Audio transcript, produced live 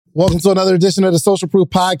Welcome to another edition of the Social Proof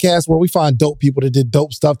Podcast, where we find dope people that did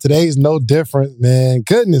dope stuff. Today is no different, man.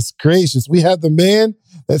 Goodness gracious. We have the man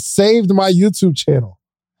that saved my YouTube channel.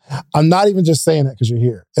 I'm not even just saying that because you're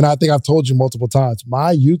here. And I think I've told you multiple times,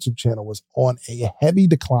 my YouTube channel was on a heavy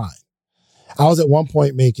decline. I was at one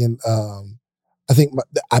point making,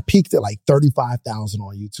 I peaked at like 35,000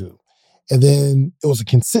 on YouTube. And then it was a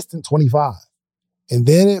consistent 25. And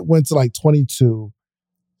then it went to like 22,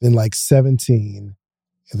 then like 17,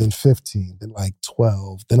 and then 15, then like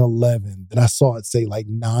 12, then 11. Then I saw it say like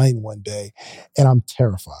 9 one day, and I'm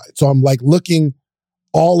terrified. So I'm like looking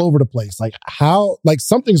all over the place. Like how, like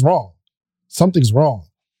something's wrong. Something's wrong.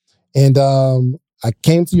 And I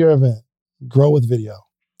came to your event, Grow with Video.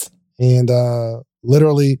 And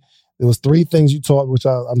literally, there was 3 things you taught, which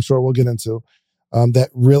I'm sure we'll get into, that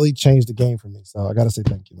really changed the game for me. So I got to say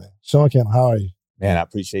thank you, man. Sean Cannell, how are you? Man, I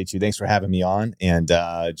appreciate you. Thanks for having me on, and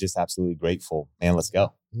just absolutely grateful. Man, let's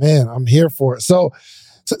go. Man, I'm here for it. So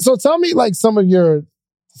tell me like some of your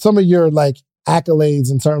like accolades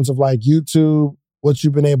in terms of like YouTube, what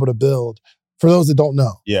you've been able to build for those that don't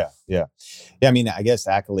know. Yeah. I mean, I guess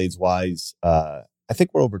accolades wise, I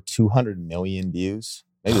think we're over 200 million views.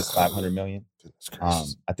 Maybe it's 500 million. I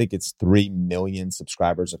think it's 3 million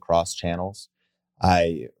subscribers across channels.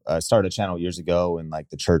 I started a channel years ago in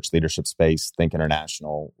like the church leadership space, Think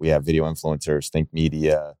International. We have video influencers, Think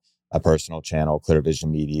Media, a personal channel, Clear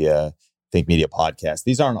Vision Media, Think Media Podcast.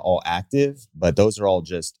 These aren't all active, but those are all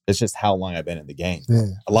it's just how long I've been in the game. Yeah,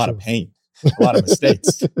 a lot of pain, a lot of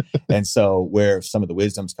mistakes. And so where some of the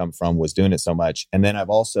wisdoms come from was doing it so much. And then I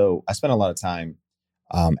spent a lot of time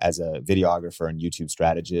as a videographer and YouTube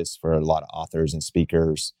strategist for a lot of authors and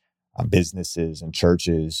speakers, businesses and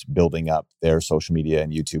churches building up their social media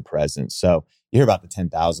and YouTube presence. So you hear about the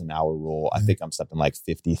 10,000 hour rule. I think I'm something like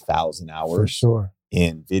 50,000 hours for sure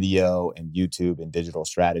in video and YouTube and digital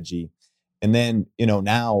strategy. And then,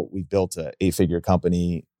 now we've built a 8-figure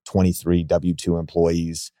company, 23 W-2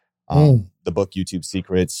 employees. The book YouTube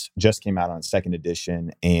Secrets just came out on 2nd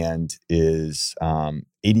edition and is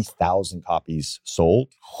 80,000 copies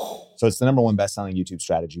sold. So it's the number 1 best-selling YouTube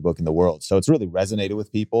strategy book in the world. So it's really resonated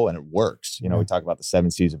with people and it works. We talk about the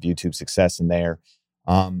 7 C's of YouTube success in there.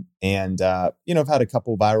 I've had a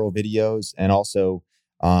couple viral videos and also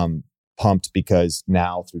pumped because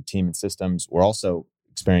now through team and systems, we're also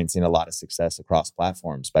experiencing a lot of success across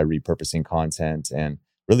platforms by repurposing content and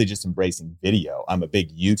really just embracing video. I'm a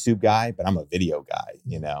big YouTube guy, but I'm a video guy,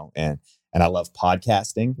 and I love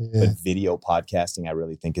podcasting, but video podcasting I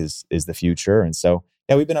really think is the future. And so,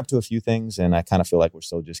 we've been up to a few things and I kind of feel like we're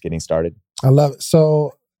still just getting started. I love it.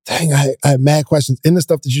 So, dang, I have mad questions in the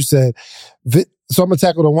stuff that you said. So I'm going to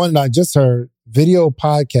tackle the one that I just heard, video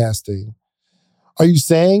podcasting. Are you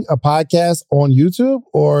saying a podcast on YouTube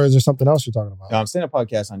or is there something else you're talking about? No, I'm saying a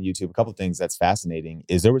podcast on YouTube. A couple of things that's fascinating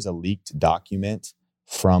is there was a leaked document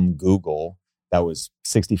from Google that was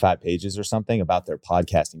 65 pages or something about their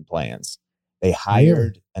podcasting plans. They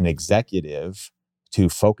hired an executive to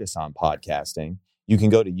focus on podcasting. You can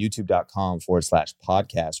go to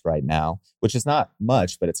youtube.com/podcast right now, which is not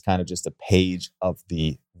much, but it's kind of just a page of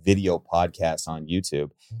the video podcast on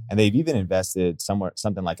YouTube. And they've even invested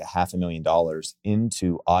something like $500,000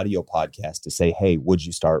 into audio podcasts to say, hey, would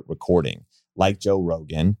you start recording? Like Joe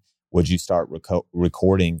Rogan, would you start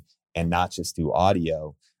recording and not just do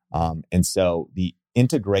audio? And so the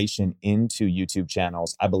integration into YouTube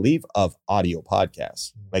channels, I believe, of audio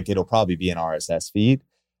podcasts, like it'll probably be an RSS feed,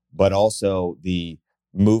 but also the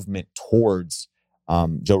movement towards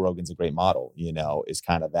Joe Rogan's a great model, is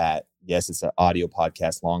kind of that. Yes, it's an audio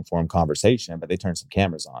podcast, long form conversation, but they turn some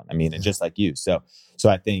cameras on. I mean, and just like you. So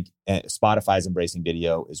I think Spotify's embracing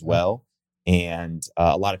video as well. And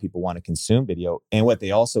a lot of people want to consume video. And what they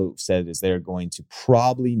also said is they're going to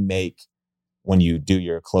probably make, when you do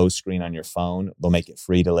your closed screen on your phone, they'll make it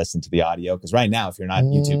free to listen to the audio. Because right now, if you're not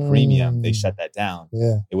YouTube Premium, they shut that down.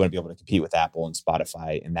 Yeah. They wouldn't be able to compete with Apple and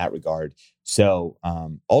Spotify in that regard. So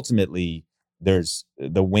ultimately, there's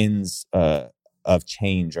the winds of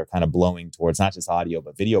change are kind of blowing towards not just audio,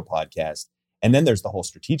 but video podcast. And then there's the whole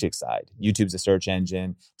strategic side. YouTube's a search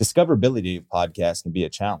engine. Discoverability of podcasts can be a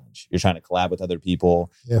challenge. You're trying to collab with other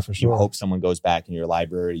people. Yeah, for sure. You hope someone goes back in your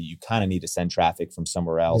library. You kind of need to send traffic from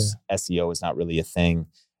somewhere else. Yeah. SEO is not really a thing.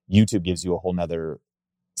 YouTube gives you a whole nother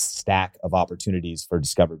stack of opportunities for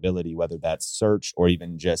discoverability, whether that's search or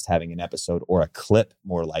even just having an episode or a clip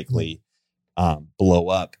more likely blow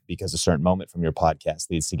up because a certain moment from your podcast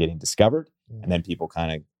leads to getting discovered. And then people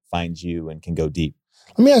kind of find you and can go deep.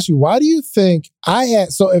 Let me ask you, why do you think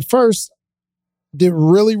so at first did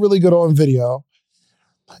really, really good on video.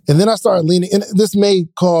 And then I started leaning, and this may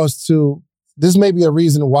cause to this may be a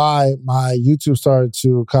reason why my YouTube started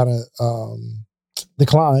to kind of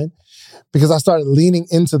decline, because I started leaning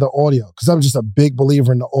into the audio, because I'm just a big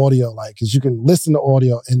believer in the audio, like, because you can listen to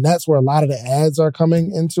audio, and that's where a lot of the ads are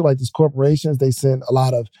coming into. Like these corporations, they send a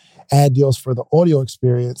lot of ad deals for the audio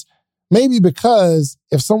experience. Maybe because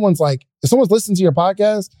if someone's listening to your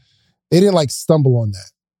podcast, they didn't like stumble on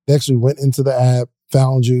that. They actually went into the app,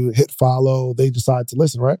 found you, hit follow, they decide to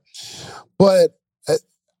listen, right? But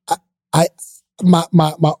my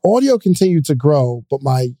audio continued to grow, but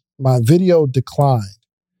my video declined.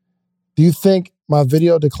 Do you think my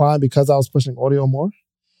video declined because I was pushing audio more?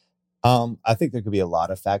 I think there could be a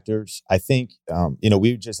lot of factors. I think,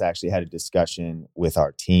 we just actually had a discussion with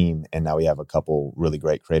our team, and now we have a couple really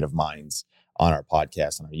great creative minds on our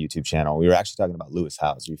podcast, on our YouTube channel. We were actually talking about Lewis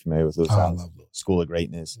Howes. Are you familiar with Lewis Howes? I love Lewis. School of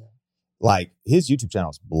Greatness. Yeah. Like, his YouTube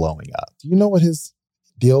channel is blowing up. Do you know what his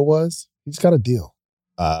deal was? He just got a deal.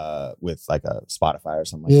 With like a Spotify or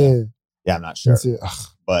something like that. Yeah, I'm not sure.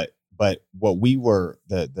 But what we were,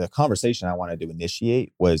 the conversation I wanted to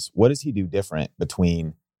initiate was, what does he do different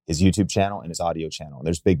between his YouTube channel and his audio channel? And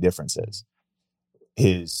there's big differences.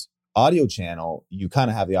 His audio channel, you kind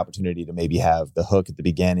of have the opportunity to maybe have the hook at the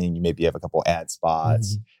beginning. You maybe have a couple ad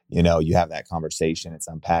spots. Mm-hmm. You have that conversation. It's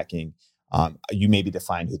unpacking. You maybe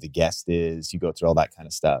define who the guest is. You go through all that kind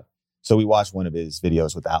of stuff. So we watched one of his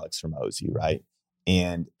videos with Alex Hormozi, right?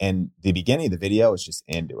 And the beginning of the video is just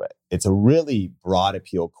into it. It's a really broad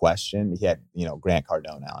appeal question. He had, Grant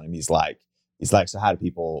Cardone on, and he's like, so how do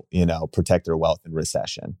people, protect their wealth in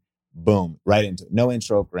recession? Boom, right into it. No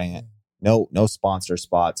intro of Grant, no sponsor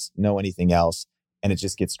spots, no anything else. And it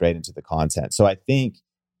just gets straight into the content. So I think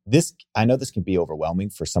I know this can be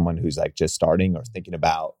overwhelming for someone who's like just starting or thinking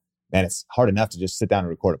about, man, it's hard enough to just sit down and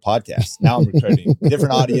record a podcast. Now I'm recording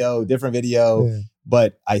different audio, different video. Yeah.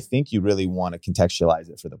 But I think you really want to contextualize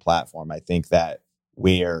it for the platform. I think that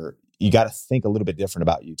where you got to think a little bit different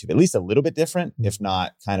about YouTube, at least a little bit different, if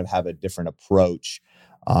not kind of have a different approach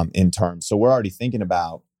in terms. So we're already thinking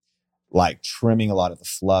about like trimming a lot of the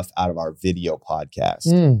fluff out of our video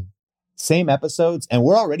podcast. Same episodes, and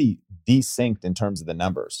we're already desynced in terms of the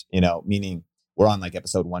numbers, meaning we're on like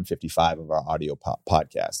episode 155 of our audio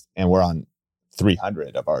podcast, and we're on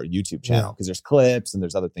 300 of our YouTube channel because there's clips and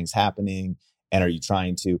there's other things happening. And are you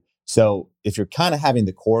trying to? So if you're kind of having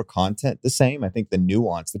the core content the same, I think the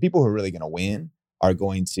nuance, the people who are really going to win are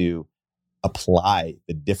going to apply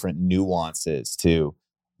the different nuances to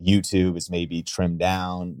YouTube. Is maybe trimmed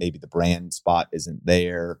down. Maybe the brand spot isn't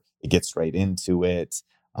there. It gets straight into it.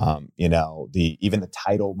 Even the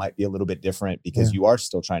title might be a little bit different because you are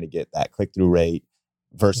still trying to get that click-through rate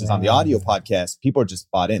versus on the audio podcast, people are just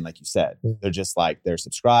bought in, like you said. They're just like, they're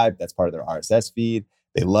subscribed. That's part of their RSS feed.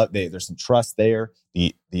 There's some trust there.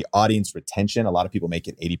 The audience retention, a lot of people make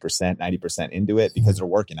it 80%, 90% into it because they're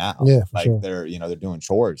working out. Yeah, like sure. They're doing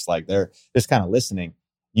chores. Like they're just kind of listening.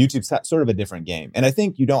 YouTube's sort of a different game. And I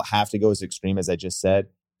think you don't have to go as extreme as I just said,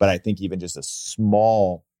 but I think even just a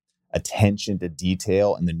small attention to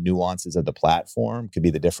detail and the nuances of the platform could be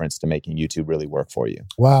the difference to making YouTube really work for you.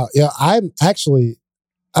 Wow. Yeah,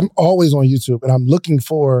 I'm always on YouTube, and I'm looking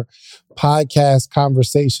for podcast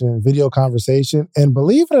conversation, video conversation. And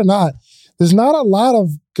believe it or not, there's not a lot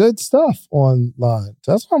of good stuff online.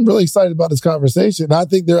 That's why I'm really excited about this conversation. And I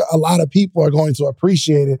think a lot of people are going to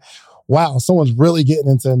appreciate it. Wow, someone's really getting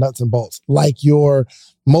into the nuts and bolts, like your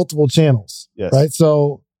multiple channels, right?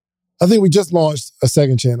 So I think we just launched a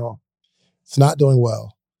second channel. It's not doing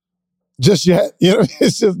well just yet.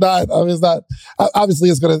 It's just not. It's not. Obviously,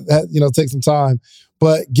 it's going to take some time.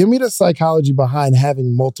 But give me the psychology behind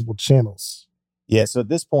having multiple channels. Yeah. So at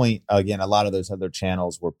this point, again, a lot of those other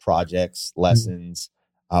channels were projects, lessons.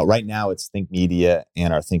 Right now, it's Think Media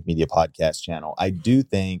and our Think Media podcast channel. I do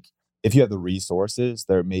think if you have the resources,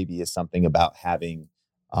 there maybe is something about having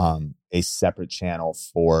a separate channel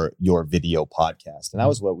for your video podcast. And that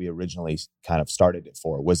was what we originally kind of started it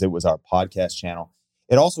for, it was our podcast channel.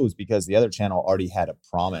 It also was because the other channel already had a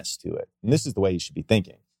promise to it. And this is the way you should be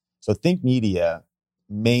thinking. So Think Media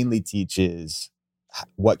mainly teaches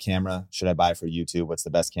what camera should I buy for YouTube? What's the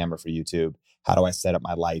best camera for YouTube? How do I set up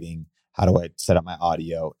my lighting? How do I set up my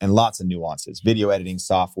audio? And lots of nuances, video editing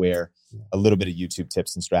software, a little bit of YouTube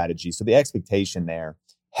tips and strategies. So the expectation there,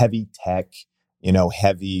 heavy tech,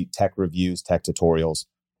 heavy tech reviews, tech tutorials.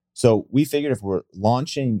 So we figured if we're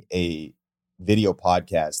launching a video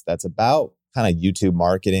podcast that's about kind of YouTube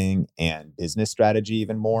marketing and business strategy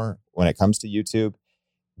even more when it comes to YouTube,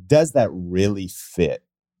 does that really fit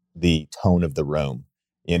the tone of the room?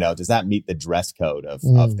 Does that meet the dress code of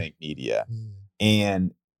Think Media?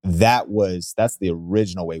 And that's the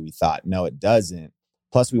original way we thought. No, it doesn't.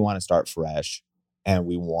 Plus, we want to start fresh, and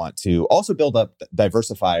we want to also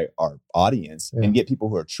diversify our audience and get people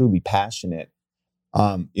who are truly passionate.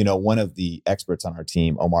 One of the experts on our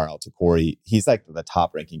team, Omar Al-Takori, he's like the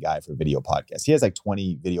top ranking guy for video podcasts. He has like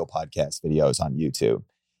 20 video podcast videos on YouTube.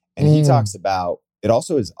 And he talks about, it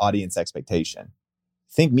also is audience expectation.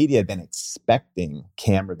 Think Media had been expecting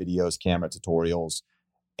camera videos, camera tutorials.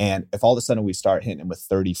 And if all of a sudden we start hitting them with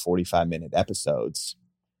 30, 45-minute episodes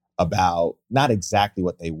about not exactly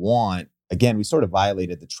what they want, again, we sort of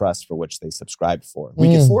violated the trust for which they subscribed for.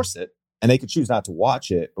 We could force it and they could choose not to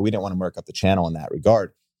watch it, but we didn't want to murk up the channel in that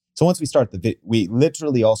regard. So once we start we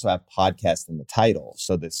literally also have podcast in the title.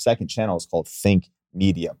 So the second channel is called Think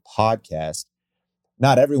Media Podcast.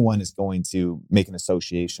 Not everyone is going to make an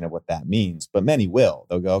association of what that means, but many will.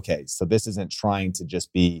 They'll go, okay, so this isn't trying to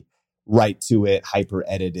just be right to it, hyper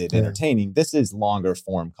edited, entertaining. This is longer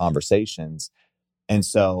form conversations. And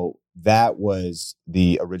so that was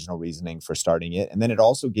the original reasoning for starting it. And then it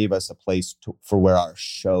also gave us a place for where our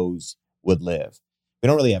shows would live. We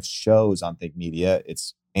don't really have shows on Think Media.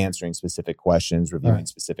 It's answering specific questions, reviewing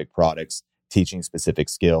specific products, teaching specific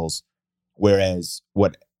skills. Whereas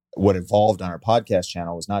what evolved on our podcast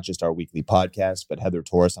channel was not just our weekly podcast, but Heather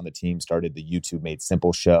Torres on the team started the YouTube Made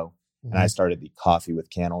Simple show. And I started the Coffee with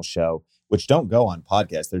Cannell show, which don't go on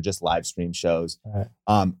podcasts. They're just live stream shows.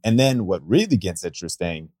 And then what really gets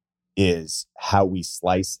interesting is how we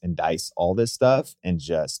slice and dice all this stuff and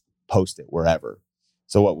just post it wherever.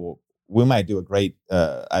 So we might do a great,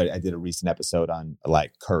 I did a recent episode on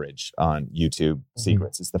like courage on YouTube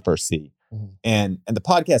secrets. It's the first C. And the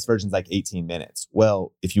podcast version is like 18 minutes.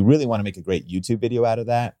 Well, if you really want to make a great YouTube video out of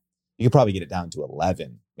that, you could probably get it down to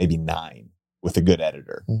 11, maybe 9 with a good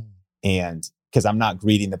editor. And because I'm not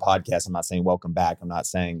greeting the podcast, I'm not saying welcome back. I'm not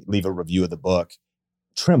saying leave a review of the book,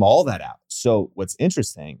 trim all that out. So what's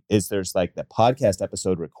interesting is there's like the podcast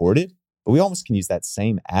episode recorded, but we almost can use that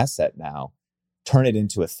same asset now, turn it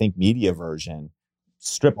into a Think Media version,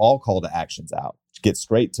 strip all call to actions out, get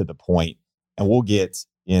straight to the point, and we'll get,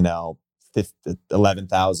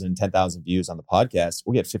 11,000, 10,000 views on the podcast.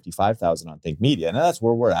 We'll get 55,000 on Think Media. And that's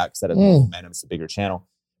where we're at, because that has more momentum. It's a bigger channel.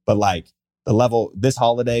 But like the level this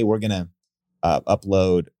holiday, we're going to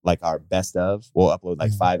upload like our best of. We'll upload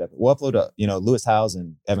like 5. We'll upload, Lewis Howes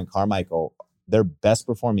and Evan Carmichael. Their best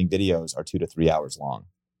performing videos are 2 to 3 hours long.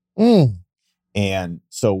 And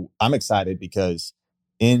so I'm excited because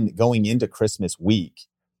in going into Christmas week,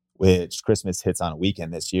 which Christmas hits on a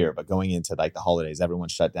weekend this year, but going into like the holidays,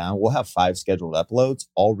 everyone's shut down. We'll have 5 scheduled uploads,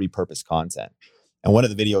 all repurposed content. And one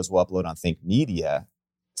of the videos we'll upload on Think Media,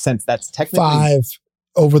 since that's technically 5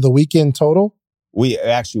 over the weekend total. We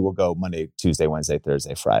actually will go Monday, Tuesday, Wednesday,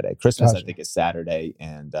 Thursday, Friday. Christmas, I think, is Saturday,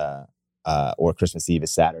 and or Christmas Eve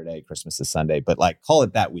is Saturday, Christmas is Sunday. But like, call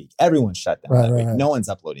it that week. Everyone's shut down that week. No one's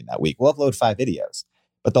uploading that week. We'll upload 5 videos,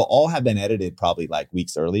 but they'll all have been edited probably like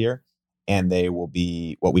weeks earlier. And they will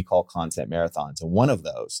be what we call content marathons. And one of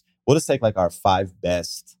those, we'll just take like our 5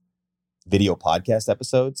 best video podcast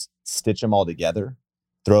episodes, stitch them all together,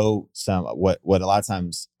 throw some, what a lot of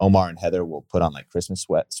times Omar and Heather will put on like Christmas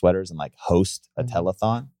sweaters and like host a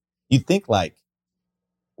telethon. You'd think like,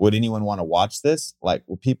 would anyone want to watch this? Like,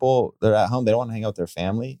 well, people, they're at home, they don't want to hang out with their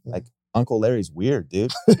family. Like, Uncle Larry's weird,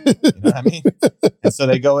 dude. You know what I mean? And so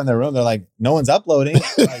they go in their room, they're like, no one's uploading.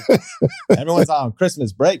 Like, everyone's on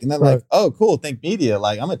Christmas break. And then like, oh, cool, Think Media.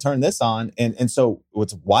 Like, I'm going to turn this on. And so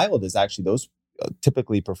what's wild is actually those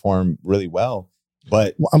typically perform really well.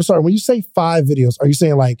 But I'm sorry, when you say 5 videos, are you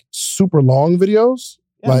saying like super long videos?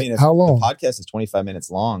 Yeah, like how long? The podcast is 25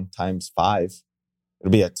 minutes long times 5.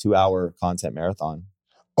 It'll be a 2-hour content marathon.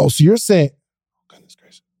 Oh, so you're saying, oh, goodness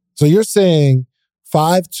gracious. So you're saying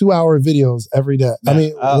 5 2-hour videos every day. Yeah. I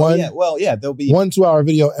mean, there'll be 1 2-hour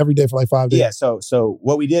video every day for like 5 days. Yeah. So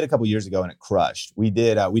what we did a couple years ago and it crushed. We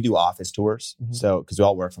do office tours. So because we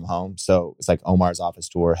all work from home, so it's like Omar's office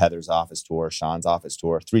tour, Heather's office tour, Sean's office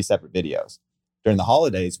tour, 3 separate videos. During the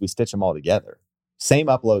holidays, we stitch them all together. Same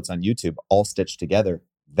uploads on YouTube, all stitched together.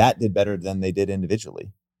 That did better than they did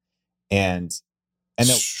individually, and then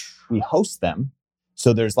we host them.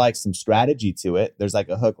 So there's like some strategy to it. There's like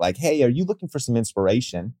a hook, like, hey, are you looking for some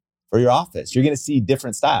inspiration for your office? You're going to see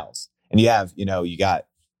different styles. And you have, you got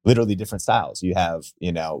literally different styles. You have,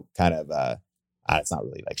 kind of, it's not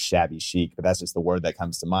really like shabby chic, but that's just the word that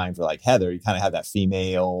comes to mind for like Heather. You kind of have that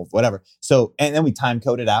female, whatever. So, and then we time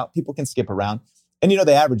code it out. People can skip around. And,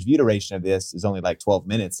 the average view duration of this is only like 12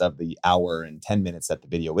 minutes of the hour and 10 minutes that the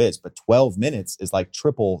video is. But 12 minutes is like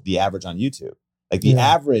triple the average on YouTube. Like the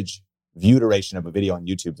average view duration of a video on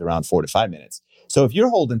YouTube is around 4 to 5 minutes. So if you're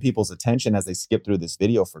holding people's attention as they skip through this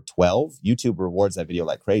video for 12, YouTube rewards that video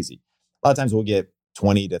like crazy. A lot of times we'll get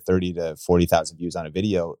 20 to 30 to 40,000 views on a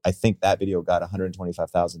video. I think that video got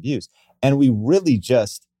 125,000 views. And we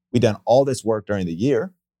done all this work during the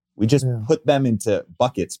year. We just put them into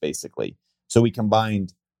buckets, basically. So we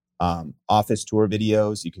combined office tour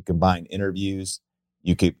videos. You could combine interviews.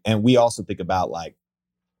 And we also think about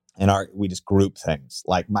we just group things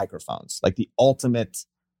like microphones, like the ultimate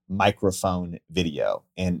microphone video.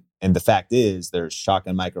 And the fact is there's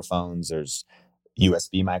shotgun microphones, there's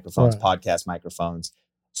USB microphones, podcast microphones.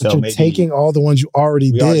 So you're taking all the ones you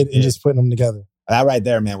already did and just putting them together. That right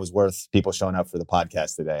there, man, was worth people showing up for the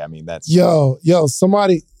podcast today. I mean, that's... Yo,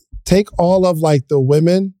 somebody take all of the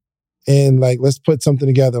women and let's put something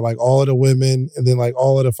together, all of the women and then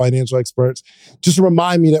all of the financial experts. Just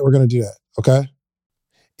remind me that we're going to do that, okay?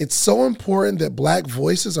 It's so important that Black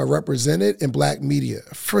voices are represented in Black media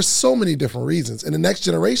for so many different reasons. And the next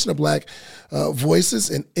generation of Black voices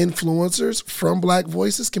and influencers from Black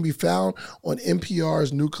voices can be found on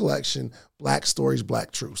NPR's new collection, Black Stories,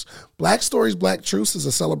 Black Truths. Black Stories, Black Truths is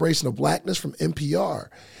a celebration of Blackness from NPR.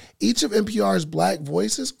 Each of NPR's Black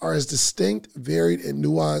voices are as distinct, varied, and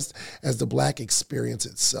nuanced as the Black experience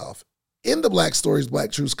itself. In the Black Stories,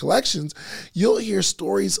 Black Truths collections, you'll hear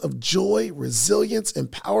stories of joy, resilience,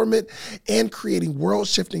 empowerment, and creating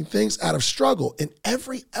world-shifting things out of struggle. And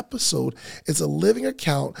every episode is a living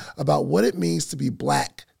account about what it means to be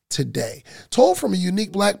Black today, told from a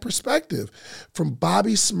unique Black perspective. From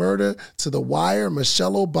Bobby Shmurda to The Wire,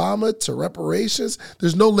 Michelle Obama to reparations,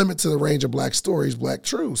 there's no limit to the range of Black stories, Black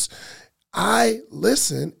truths. I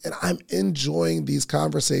listen and I'm enjoying these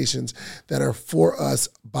conversations that are for us,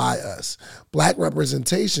 by us. Black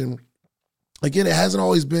representation, again, it hasn't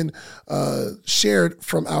always been shared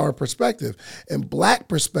from our perspective. And Black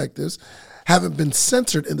perspectives haven't been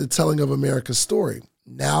centered in the telling of America's story.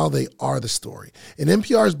 Now they are the story. In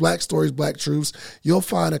NPR's Black Stories, Black Truths, you'll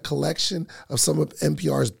find a collection of some of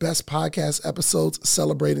NPR's best podcast episodes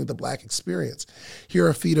celebrating the Black experience. Here are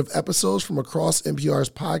a feed of episodes from across NPR's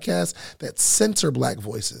podcasts that center Black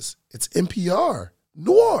voices. It's NPR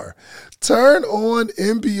Noir. Turn on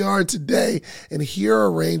NPR today and hear a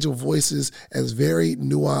range of voices as varied,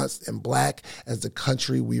 nuanced, and Black as the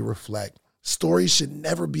country we reflect. Stories should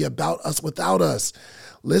never be about us without us.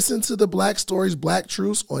 Listen to the Black Stories, Black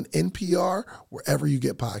Truths on NPR, wherever you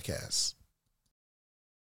get podcasts.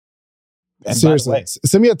 And seriously, way,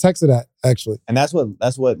 send me a text of that, actually. And that's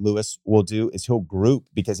what Lewis will do is he'll group,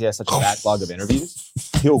 because he has such a backlog of interviews,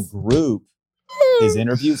 he'll group his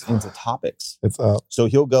interviews into topics. It's up. So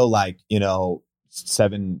he'll go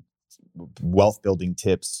 7 wealth building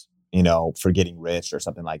tips, for getting rich or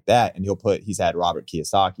something like that. And he's had Robert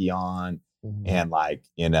Kiyosaki on and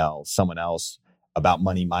someone else about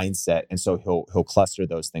money mindset. And so he'll cluster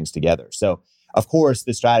those things together. So of course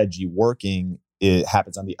the strategy working, it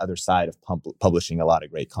happens on the other side of publishing a lot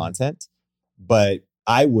of great content. But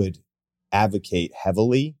I would advocate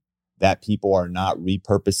heavily that people are not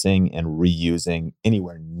repurposing and reusing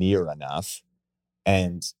anywhere near enough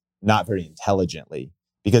and not very intelligently,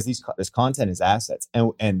 because this content is assets.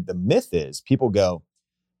 And the myth is people go,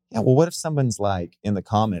 yeah, well, what if someone's in the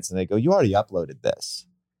comments and they go, you already uploaded this,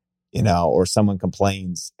 or someone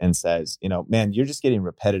complains and says, man, you're just getting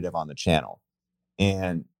repetitive on the channel.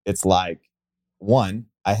 And it's one,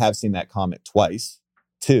 I have seen that comment twice.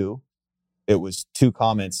 2, it was 2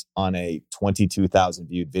 comments on a 22,000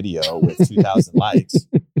 viewed video with 2,000 likes.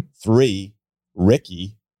 3,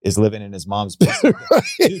 Ricky is living in his mom's basement.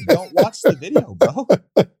 Dude, don't watch the video, bro.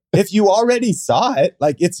 If you already saw it,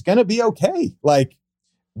 it's going to be okay.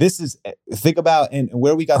 This is, think about, and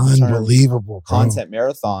where we got the unbelievable term content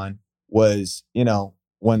marathon was,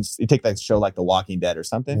 once you take that show like The Walking Dead or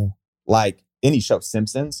something, any show,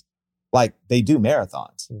 Simpsons, they do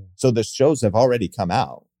marathons. Yeah. So the shows have already come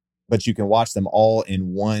out, but you can watch them all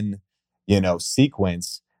in one,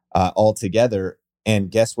 sequence all together.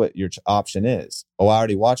 And guess what your option is? Oh, I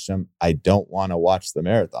already watched them. I don't want to watch the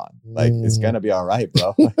marathon. It's going to be all right,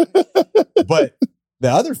 bro. But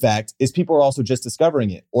the other fact is people are also just discovering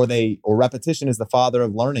it, or repetition is the father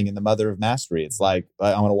of learning and the mother of mastery. It's I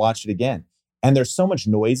want to watch it again. And there's so much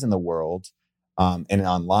noise in the world and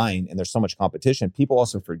online, and there's so much competition. People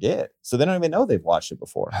also forget. So they don't even know they've watched it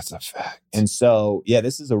before. That's a fact. And so, yeah,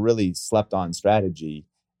 this is a really slept on strategy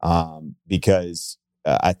because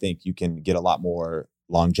I think you can get a lot more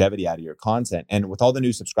longevity out of your content. And with all the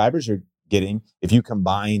new subscribers you're getting, if you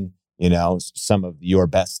combine, some of your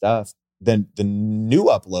best stuff, then the new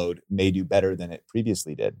upload may do better than it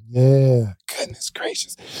previously did. Yeah. Goodness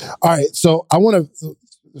gracious. All right. So I want to,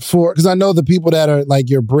 because I know the people that are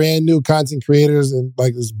your brand new content creators and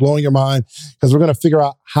it's blowing your mind, because we're going to figure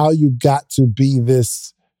out how you got to be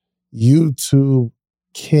this YouTube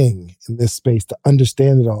king in this space to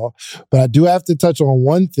understand it all. But I do have to touch on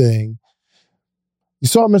one thing. You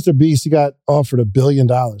saw Mr. Beast, he got offered $1 billion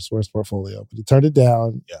for his portfolio, but he turned it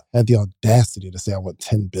down, had the audacity to say, I want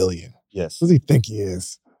 $10 billion. Yes. Who does he think he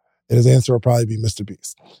is? And his answer will probably be Mr.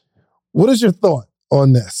 Beast. What is your thought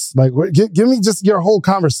on this? Like, give me just your whole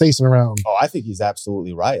conversation around. Oh, I think he's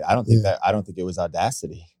absolutely right. I don't think it was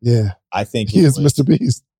audacity. Yeah. I think he is Mr.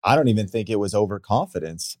 Beast. I don't even think it was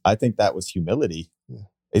overconfidence. I think that was humility. Yeah.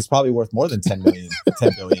 It's probably worth more than 10 million,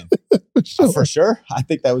 10 billion. For sure. I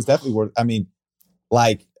think that was definitely worth, I mean,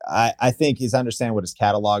 like, I think he's understanding what his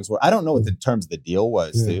catalogs were. I don't know what the terms of the deal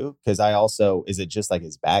was too, because is it just like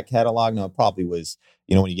his back catalog? No, it probably was,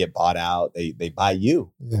 when you get bought out, they buy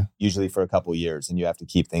you usually for a couple of years and you have to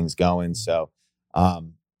keep things going. So, I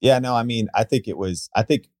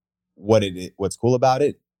think what's cool about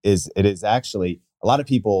it is actually a lot of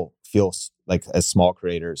people feel like as small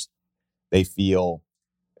creators, they feel,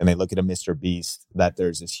 and they look at a Mr. Beast, that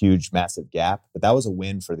there's this huge, massive gap. But that was a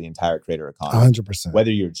win for the entire creator economy. 100%. Whether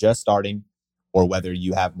you're just starting or whether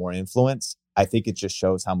you have more influence, I think it just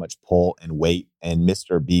shows how much pull and weight, and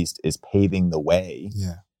Mr. Beast is paving the way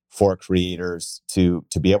for creators to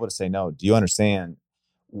be able to say, no, do you understand?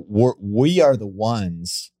 We are the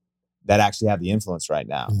ones that actually have the influence right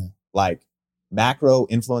now. Yeah. Like macro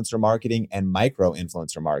influencer marketing and micro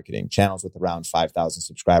influencer marketing, channels with around 5,000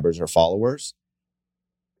 subscribers or followers,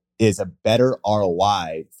 is a better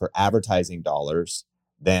ROI for advertising dollars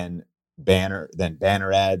than banner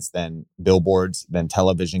ads, than billboards, than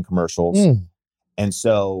television commercials. And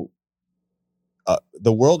so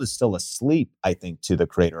the world is still asleep, I think, to the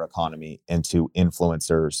creator economy and to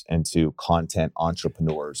influencers and to content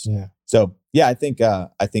entrepreneurs. Yeah. So I think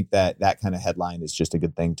that kind of headline is just a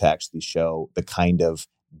good thing to actually show the kind of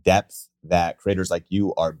depth that creators like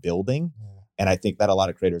you are building. Yeah. And I think that a lot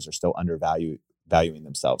of creators are still valuing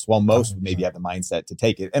themselves, while most maybe have the mindset to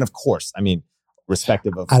take it. And of course, I mean,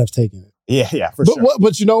 respective of... I'd have taken it. Yeah, for sure.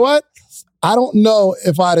 But you know what? I don't know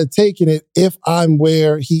if I'd have taken it if I'm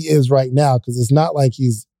where he is right now, because it's not like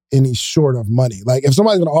he's any short of money. Like, if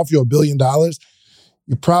somebody's going to offer you $1 billion,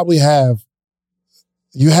 you probably have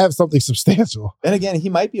something substantial. And again, he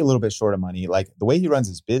might be a little bit short of money. Like, the way he runs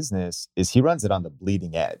his business is he runs it on the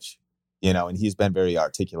bleeding edge, and he's been very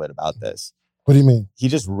articulate about this. What do you mean? He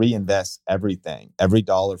just reinvests everything, every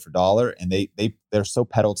dollar for dollar. And they're so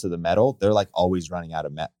pedal to the metal. They're like always running out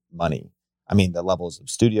of money. I mean, the levels of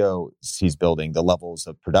studio he's building, the levels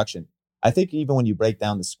of production. I think even when you break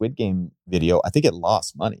down the Squid Game video, I think it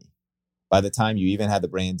lost money. By the time you even had the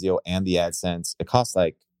brand deal and the AdSense, it cost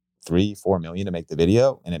like $3-4 million to make the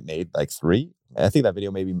video, and it made like $3 million. I think that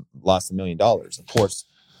video maybe lost $1 million. Of course,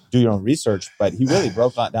 do your own research, but he really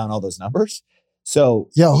broke down all those numbers. So,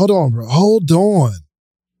 hold on, bro. Hold on.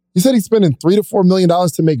 You said he's spending $3 to $4 million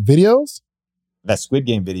to make videos? That Squid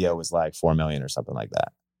Game video was like $4 million or something like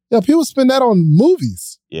that. Yeah, people spend that on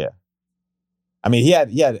movies. Yeah. I mean, he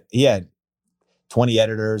had 20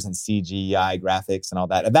 editors and CGI graphics and all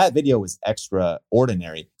that. And that video was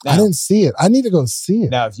extraordinary. Now, I didn't see it. I need to go see it.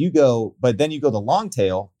 Now, if you go, but then you go the long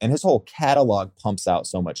tail, and his whole catalog pumps out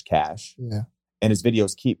so much cash. Yeah. And his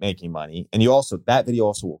videos keep making money. And that video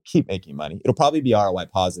also will keep making money. It'll probably be ROI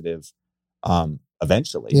positive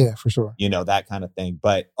eventually. Yeah, for sure. That kind of thing.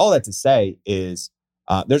 But all that to say is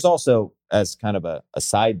there's also, as kind of a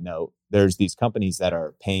side note, there's these companies that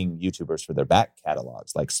are paying YouTubers for their back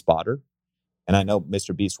catalogs, like Spotter. And I know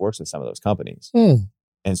Mr. Beast works with some of those companies.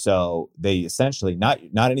 And so they essentially, not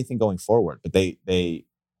anything going forward, but they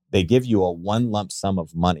give you a one lump sum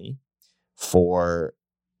of money for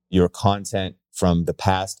your content from the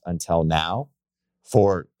past until now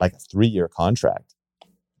for like a 3-year contract.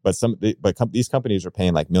 But these companies are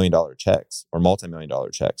paying like $1 million checks or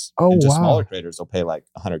multi-million-dollar checks. Oh, and just wow. Smaller creators will pay like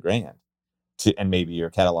 $100,000 and maybe your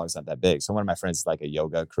catalog's not that big. So one of my friends is like a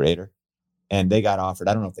yoga creator, and they got offered,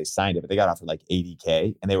 I don't know if they signed it, but they got offered like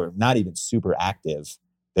 $80,000, and they were not even super active.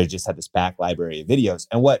 They just had this back library of videos.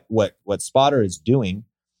 And what Spotter is doing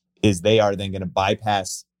is they are then going to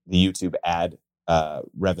bypass the YouTube ad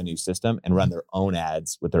revenue system and run their own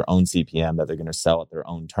ads with their own CPM that they're going to sell at their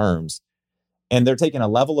own terms. And they're taking a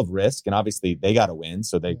level of risk, and obviously they got to win.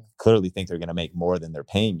 So they clearly think they're going to make more than they're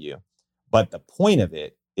paying you. But the point of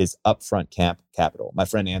it is upfront capital. My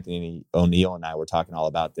friend Anthony O'Neill and I were talking all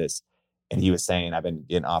about this, and he was saying, I've been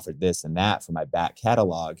getting offered this and that for my back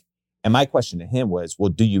catalog. And my question to him was, well,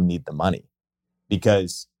 do you need the money?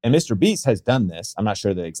 Because, and Mr. Beast has done this, I'm not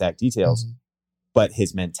sure the exact details, but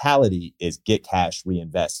his mentality is get cash,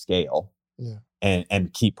 reinvest, scale,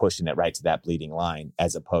 and keep pushing it right to that bleeding line,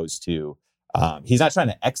 as opposed to, he's not trying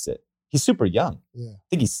to exit. He's super young. I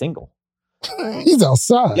think he's single. He's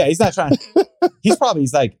outside. Yeah, he's not trying. He's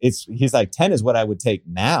like 10 is what I would take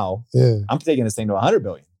now. Yeah. I'm taking this thing to 100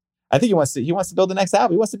 billion. I think he wants to build the next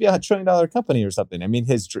Apple. He wants to be $1 trillion company or something. I mean,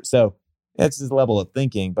 so that's his level of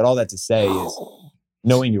thinking. But all that to say is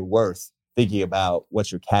knowing your worth, thinking about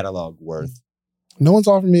what's your catalog worth. No one's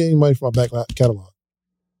offering me any money for my back catalog.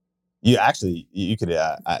 You could.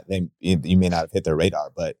 You may not have hit their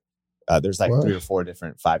radar, but there's like 5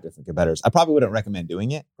 different competitors. I probably wouldn't recommend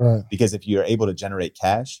doing it, right? Because if you're able to generate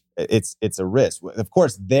cash, it's a risk. Of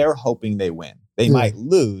course, they're hoping they win. They might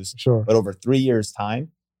lose, sure, but over 3 years'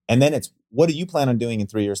 time, and then it's what do you plan on doing in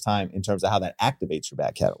 3 years' time in terms of how that activates your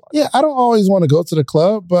back catalog? Yeah, I don't always want to go to the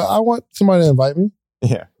club, but I want somebody to invite me.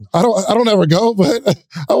 Yeah, I don't ever go, but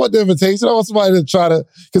I want the invitation. I want somebody to try to,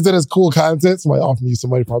 because then it's cool content. Somebody offer me some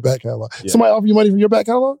money for my back catalog. Yeah. Somebody offer you money for your back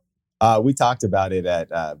catalog? We talked about it at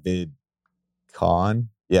VidCon.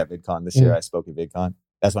 Yeah, VidCon this year. I spoke at VidCon.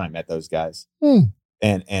 That's when I met those guys.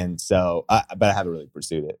 And so, but I haven't really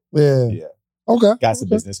pursued it. Yeah. Okay. Got some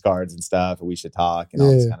business cards and stuff, and we should talk and all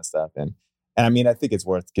this kind of stuff. And I mean, I think it's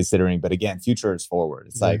worth considering. But again, future is forward.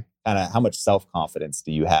 It's like kind of how much self-confidence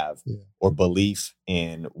do you have or belief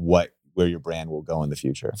in where your brand will go in the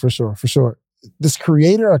future? For sure. This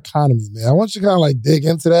creator economy, man. I want you to kind of like dig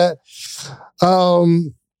into that.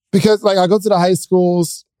 Because like I go to the high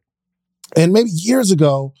schools, and maybe years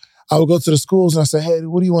ago, I would go to the schools and I say, hey,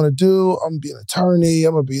 what do you want to do? I'm going to be an attorney.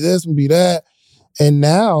 I'm going to be this, I'm going to be that. And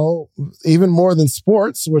now, even more than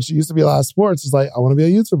sports, which used to be a lot of sports, is like, I want to be a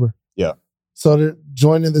YouTuber. Yeah. So they're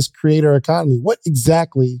joining this creator economy. What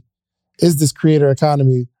exactly is this creator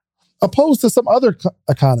economy opposed to some other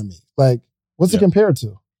economy? Like, what's it compared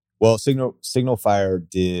to? Well, Signal Fire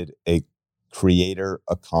did a creator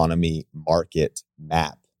economy market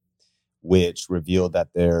map, which revealed that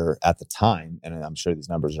there, at the time, and I'm sure these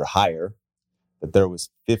numbers are higher, that there was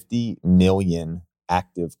 50 million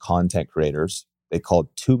active content creators. They called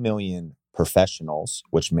 2 million professionals,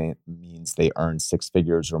 which means they earn 6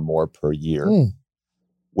 figures or more per year,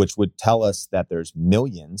 which would tell us that there's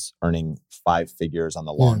millions earning 5 figures on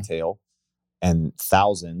the long tail, and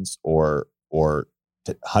thousands or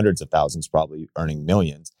hundreds of thousands probably earning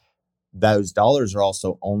millions. Those dollars are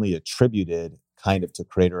also only attributed kind of to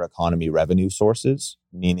creator economy revenue sources,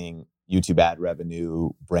 meaning YouTube ad revenue,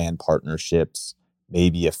 brand partnerships,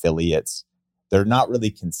 maybe affiliates. They're not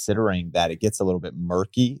really considering that. It gets a little bit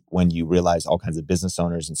murky when you realize all kinds of business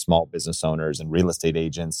owners and small business owners and real estate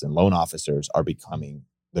agents and loan officers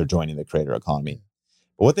they're joining the creator economy.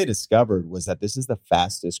 But what they discovered was that this is the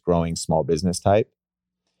fastest growing small business type.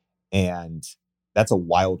 And that's a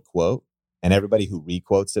wild quote. And everybody who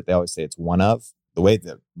requotes it, they always say it's one of. The way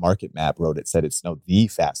the market map wrote it said it's the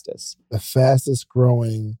fastest. The fastest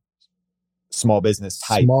growing small business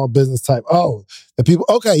type. Oh, the people.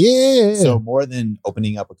 Okay, yeah. So more than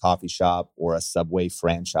opening up a coffee shop or a Subway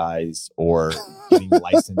franchise or getting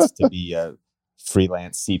licensed to be a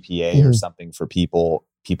freelance CPA or something for people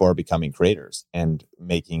are becoming creators and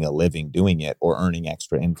making a living doing it or earning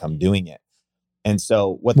extra income doing it. And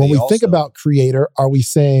so when we think about creator, are we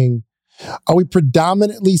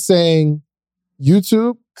predominantly saying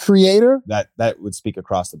YouTube creator? That would speak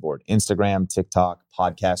across the board. Instagram, TikTok,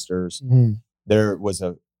 podcasters. There was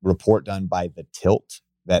a report done by The Tilt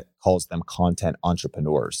that calls them content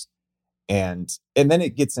entrepreneurs. And then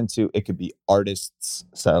it gets into, it could be artists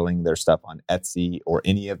selling their stuff on Etsy or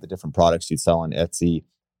any of the different products you'd sell on Etsy,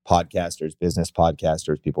 podcasters, business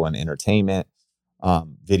podcasters, people in entertainment,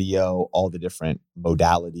 video, all the different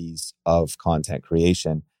modalities of content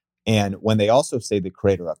creation. And when they also say the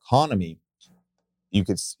creator economy, you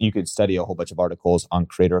could study a whole bunch of articles on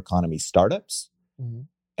creator economy startups.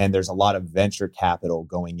 And there's a lot of venture capital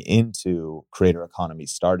going into creator economy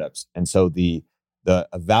startups. And so the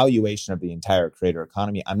evaluation of the entire creator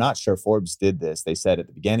economy, I'm not sure Forbes did this. They said at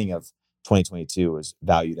the beginning of 2022 it was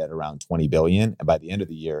valued at around 20 billion. And by the end of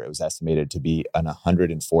the year, it was estimated to be an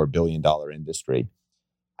 $104 billion industry.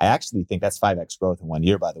 I actually think that's 5x growth in 1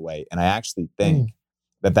 year, by the way. And I actually think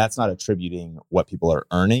that that's not attributing what people are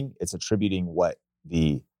earning. It's attributing what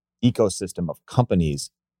the ecosystem of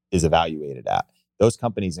companies is evaluated at. Those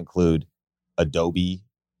companies include Adobe,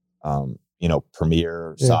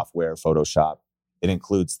 Premiere software, Photoshop. It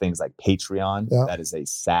includes things like Patreon. That is a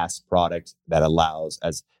SaaS product that allows,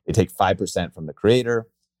 as they take 5% from the creator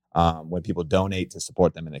when people donate to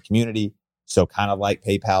support them in the community. So kind of like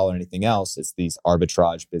PayPal or anything else, it's these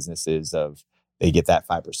arbitrage businesses of they get that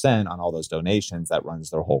 5% on all those donations that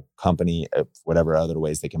runs their whole company, whatever other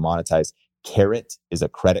ways they can monetize. Carrot is a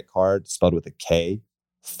credit card spelled with a K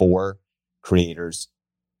for creators.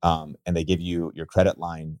 and they give you your credit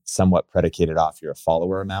line somewhat predicated off your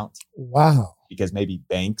follower amount. Wow. Because maybe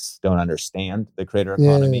banks don't understand the creator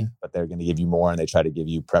economy, but they're going to give you more and they try to give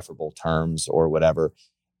you preferable terms or whatever.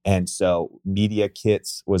 And so Media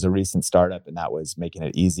Kits was a recent startup, and that was making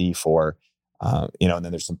it easy for, and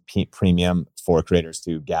then there's some premium for creators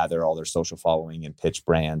to gather all their social following and pitch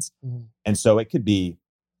brands. Mm-hmm. And so it could be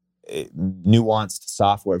nuanced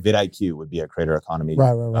software. vidIQ would be a creator economy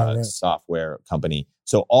software company.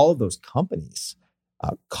 So all of those companies,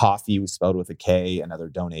 Coffee was spelled with a K, another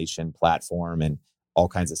donation platform, and all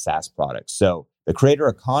kinds of SaaS products. So the creator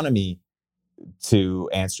economy, to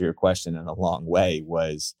answer your question in a long way,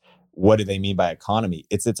 was what do they mean by economy?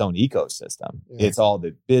 It's its own ecosystem. Yeah. It's all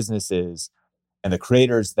the businesses and the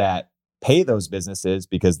creators that pay those businesses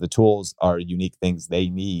because the tools are unique things they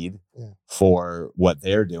need for what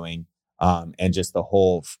they're doing, and just the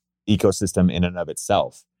whole ecosystem in and of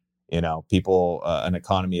itself. People, an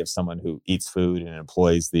economy of someone who eats food and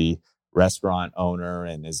employs the restaurant owner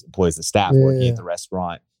and employs the staff working at the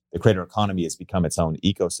restaurant. The creator economy has become its own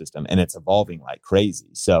ecosystem, and it's evolving like crazy.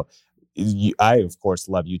 So I, of course,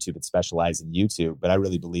 love YouTube and specialize in YouTube, but I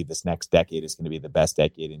really believe this next decade is going to be the best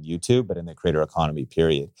decade in YouTube, but in the creator economy,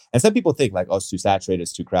 period. And some people think like, oh, it's too saturated,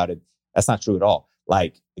 it's too crowded. That's not true at all.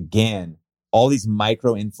 Like, again, all these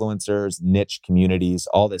micro influencers, niche communities,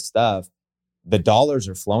 all this stuff, the dollars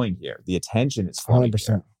are flowing here. The attention is flowing 100%.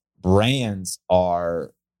 Here. Brands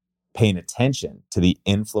are paying attention to the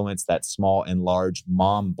influence that small and large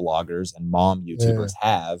mom bloggers and mom YouTubers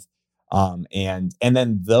have. And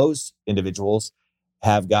then those individuals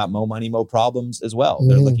have got mo money, mo problems as well.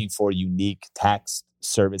 They're looking for unique tax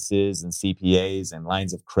services and CPAs and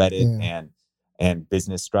lines of credit and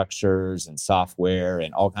business structures and software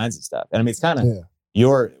and all kinds of stuff. And I mean, it's kind of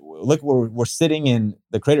we're sitting in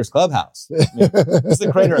the Creators Clubhouse. I mean, it's the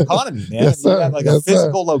creator economy, man. Yes, you have like a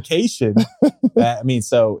physical location.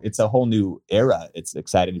 So it's a whole new era. It's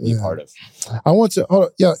exciting to be part of. I want to, hold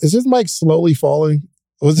on. Yeah, is this mic slowly falling?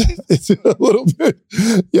 It's a little bit,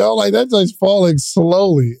 like that thing's falling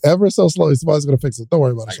slowly, ever so slowly. Somebody's going to fix it. Don't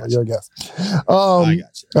worry about it, Sean. You're a guest. I got you.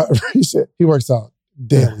 I appreciate it. He works out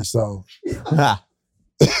daily, so we got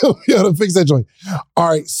to fix that joint. All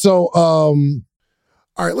right, so, all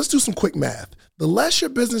right, let's do some quick math. The less your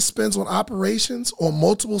business spends on operations, on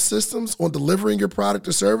multiple systems, on delivering your product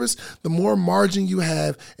or service, the more margin you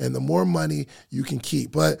have and the more money you can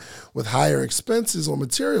keep. But with higher expenses on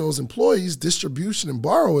materials, employees, distribution, and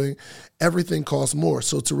borrowing, everything costs more.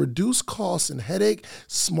 So to reduce costs and headache,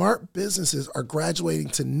 smart businesses are graduating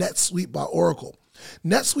to NetSuite by Oracle.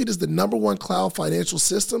 NetSuite is the #1 cloud financial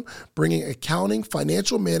system, bringing accounting,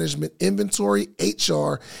 financial management, inventory,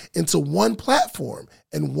 HR into one platform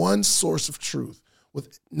and one source of truth.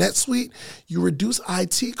 With NetSuite, you reduce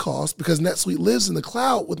IT costs because NetSuite lives in the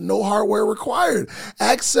cloud with no hardware required.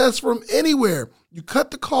 Access from anywhere. You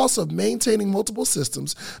cut the cost of maintaining multiple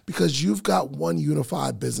systems because you've got one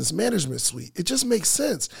unified business management suite. It just makes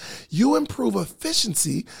sense. You improve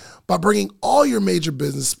efficiency by bringing all your major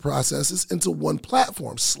business processes into one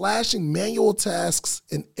platform, slashing manual tasks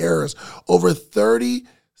and errors. Over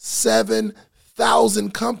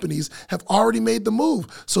 37,000 companies have already made the move.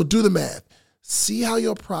 So do the math. See how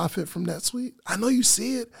you'll profit from NetSuite? I know you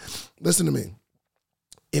see it. Listen to me.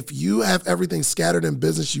 If you have everything scattered in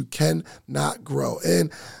business, you cannot grow.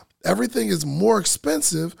 And everything is more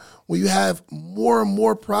expensive when you have more and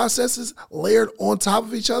more processes layered on top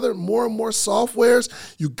of each other, more and more softwares.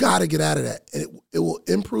 You got to get out of that. And it will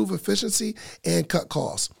improve efficiency and cut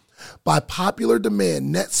costs. By popular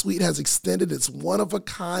demand, NetSuite has extended its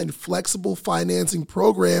one-of-a-kind flexible financing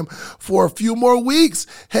program for a few more weeks.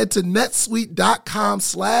 Head to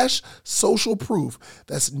netsuite.com/socialproof.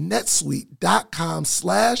 That's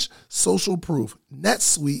netsuite.com/socialproof.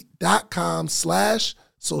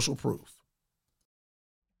 netsuite.com/socialproof.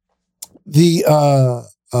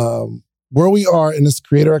 Where we are in this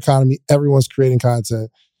creator economy, everyone's creating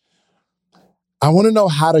content. I want to know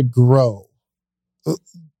how to grow.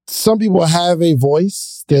 Some people have a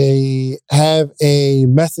voice, they have a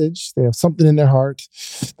message, they have something in their heart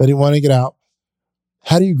that they want to get out.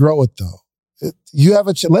 How do you grow it though? You have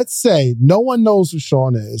let's say no one knows who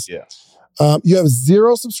Sean is. Yeah. You have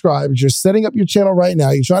 0 subscribers. You're setting up your channel right now.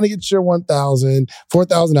 You're trying to get your 1,000,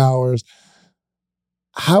 4,000 hours.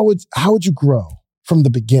 How would you grow from the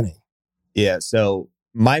beginning? Yeah. So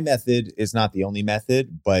my method is not the only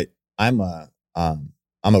method, but I'm a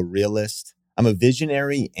realist. I'm a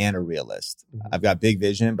visionary and a realist. I've got big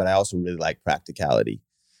vision, but I also really like practicality.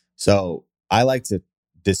 So I like to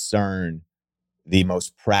discern the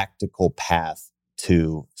most practical path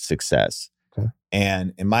to success. Okay.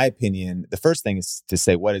 And in my opinion, the first thing is to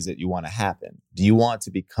say, what is it you want to happen? Do you want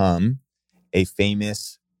to become a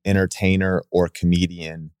famous entertainer or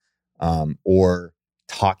comedian or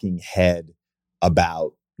talking head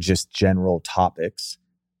about just general topics?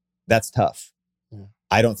 That's tough. Yeah.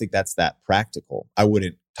 I don't think that's that practical. I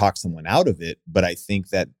wouldn't talk someone out of it, but I think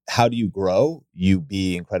that how do you grow? You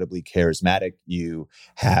be incredibly charismatic. You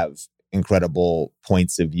have incredible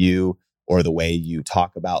points of view or the way you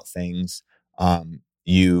talk about things.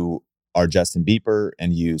 You are Justin Bieber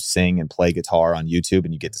and you sing and play guitar on YouTube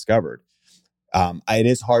and you get discovered. It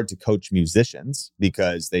is hard to coach musicians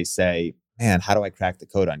because they say, man, how do I crack the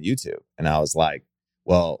code on YouTube? And I was like,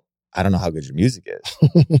 well, I don't know how good your music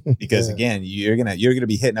is because again, you're going to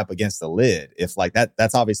be hitting up against the lid. If like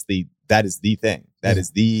that's obviously, that is the thing. That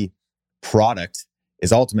is the product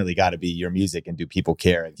is ultimately got to be your music. And do people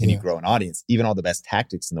care? And can you grow an audience? Even all the best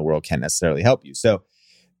tactics in the world can't necessarily help you. So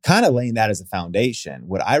kind of laying that as a foundation,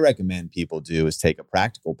 what I recommend people do is take a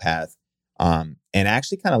practical path and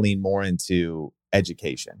actually kind of lean more into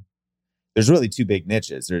education. There's really two big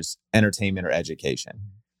niches. There's entertainment or education.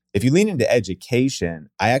 If you lean into education,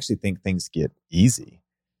 I actually think things get easy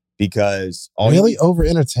because over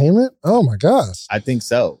entertainment? Oh my gosh. I think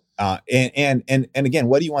so. And again,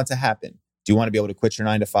 what do you want to happen? Do you want to be able to quit your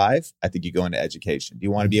 9 to 5? I think you go into education. Do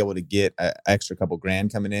you want to be able to get an extra couple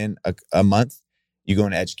grand coming in a month? You go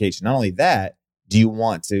into education. Not only that, do you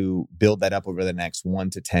want to build that up over the next 1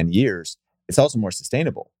 to 10 years? It's also more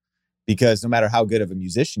sustainable because no matter how good of a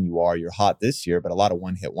musician you are, you're hot this year, but a lot of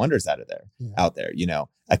one-hit wonders out there. You know,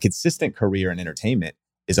 a consistent career in entertainment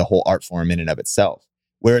is a whole art form in and of itself.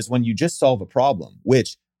 Whereas when you just solve a problem,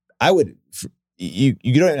 which I would, you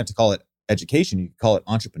don't even have to call it education. You can call it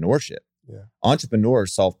entrepreneurship. Yeah.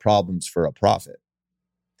 Entrepreneurs solve problems for a profit.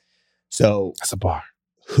 So that's a bar.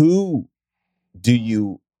 Who do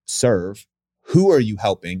you serve? Who are you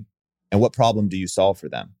helping? And what problem do you solve for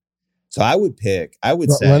them? So I would say...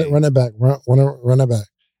 Run it back. Run it back.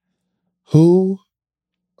 Who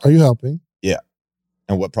are you helping? Yeah.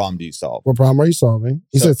 And what problem do you solve? What problem are you solving?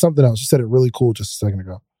 You said something else. You said it really cool just a second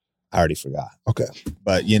ago. I already forgot. Okay.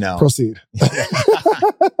 But you know... Proceed.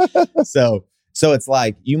 So it's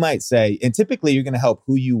like you might say, and typically you're going to help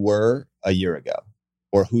who you were a year ago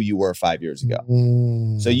or who you were 5 years ago.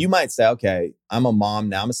 So you might say, okay, I'm a mom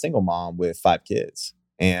now. I'm a single mom with 5 kids.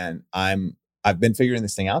 And I've been figuring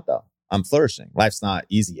this thing out though. I'm flourishing. Life's not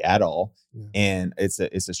easy at all. Yeah. And it's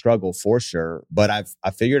a struggle for sure. But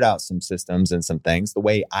I've figured out some systems and some things, the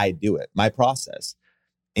way I do it, my process.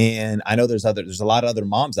 And I know there's a lot of other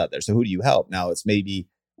moms out there. So who do you help? Now it's maybe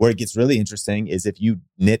where it gets really interesting is if you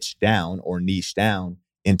niche down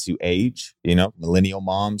into age, you know, millennial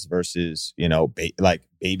moms versus, you know, like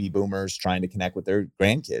baby boomers trying to connect with their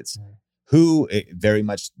grandkids, who very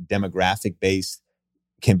much demographic based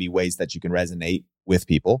can be ways that you can resonate with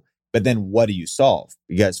people. But then what do you solve?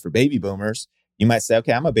 Because for baby boomers, you might say,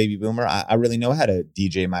 okay, I'm a baby boomer. I really know how to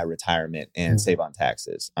DJ my retirement and save on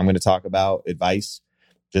taxes. I'm going to talk about advice,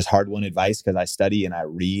 just hard-won advice, because I study and I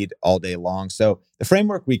read all day long. So the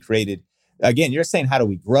framework we created, again, you're saying, how do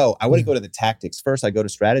we grow? I wouldn't go to the tactics first. I go to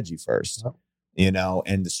strategy first, you know,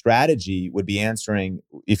 and the strategy would be answering,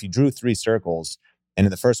 if you drew 3 circles, and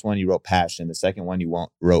in the first one, you wrote passion. The second one, you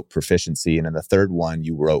wrote proficiency. And in the third one,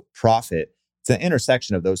 you wrote profit. It's the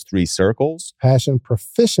intersection of those 3 circles. Passion,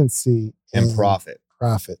 proficiency, and profit.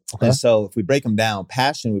 Okay. And so if we break them down,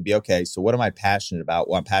 passion would be, okay, so what am I passionate about?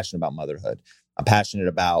 Well, I'm passionate about motherhood. I'm passionate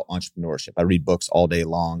about entrepreneurship. I read books all day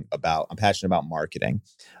long I'm passionate about marketing.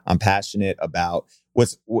 I'm passionate about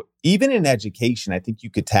even in education, I think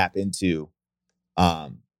you could tap into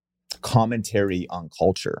commentary on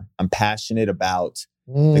culture. I'm passionate about,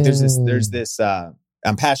 like there's this,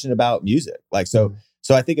 I'm passionate about music. Like, so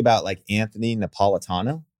I think about like Anthony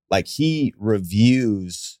Napolitano, like he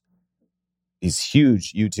reviews, he's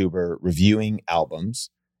huge YouTuber reviewing albums.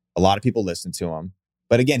 A lot of people listen to him.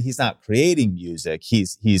 But again, he's not creating music.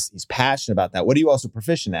 He's passionate about that. What are you also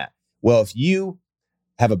proficient at? Well, if you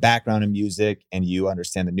have a background in music and you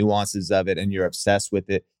understand the nuances of it and you're obsessed with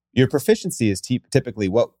it, your proficiency is typically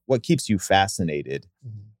what keeps you fascinated.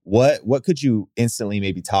 What could you instantly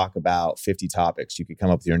maybe talk about 50 topics? You could come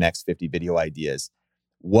up with your next 50 video ideas.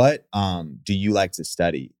 What do you like to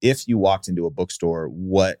study? If you walked into a bookstore,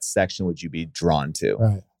 what section would you be drawn to?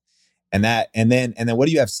 Right. And then what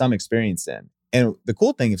do you have some experience in? And the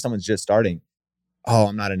cool thing, if someone's just starting, oh,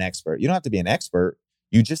 I'm not an expert. You don't have to be an expert.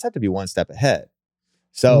 You just have to be one step ahead.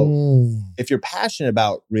 So if you're passionate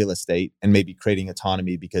about real estate and maybe creating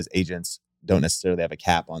autonomy because agents don't necessarily have a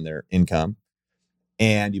cap on their income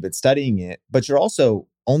and you've been studying it, but you're also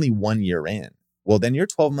only 1 year in, well, then you're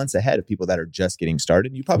 12 months ahead of people that are just getting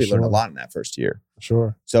started. You probably learn a lot in that first year.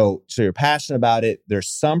 Sure. So you're passionate about it. There's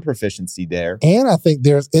some proficiency there. And I think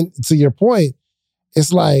to your point,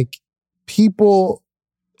 it's like people,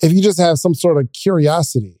 if you just have some sort of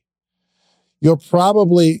curiosity, you're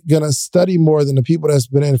probably going to study more than the people that's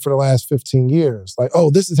been in it for the last 15 years. Like,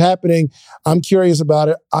 oh, this is happening. I'm curious about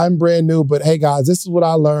it. I'm brand new, but hey guys, this is what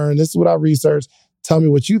I learned. This is what I researched. Tell me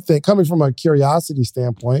what you think. Coming from a curiosity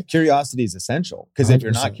standpoint. Curiosity is essential because if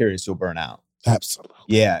you're not curious, you'll burn out. Absolutely.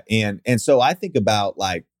 Yeah. And so I think about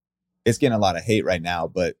like, it's getting a lot of hate right now,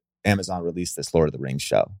 but Amazon released this Lord of the Rings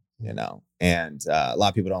show, you know, and a lot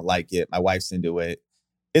of people don't like it. My wife's into it.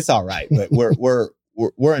 It's all right, but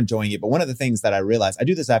we're enjoying it. But one of the things that I realized, I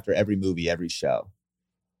do this after every movie, every show.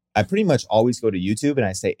 I pretty much always go to YouTube and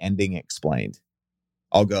I say ending explained.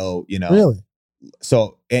 I'll go, you know. Really?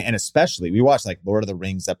 So, and especially, we watched like Lord of the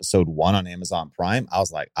Rings episode 1 on Amazon Prime. I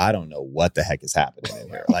was like, I don't know what the heck is happening in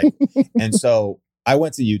here. Like, and so I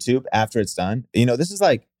went to YouTube after it's done. You know, this is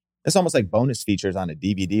almost like bonus features on a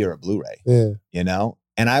DVD or a Blu-ray, you know?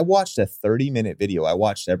 And I watched a 30-minute video. I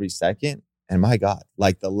watched every second. And my God,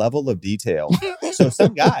 like the level of detail. So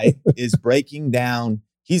some guy is breaking down,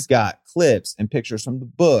 he's got clips and pictures from the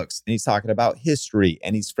books, and he's talking about history,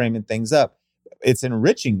 and he's framing things up. It's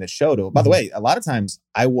enriching the show. By the way, a lot of times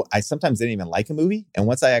I sometimes didn't even like a movie. And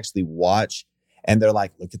once I actually watch and they're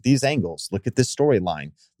like, look at these angles, look at this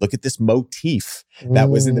storyline, look at this motif that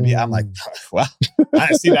was in the, I'm like, wow, I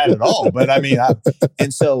didn't see that at all. But I mean,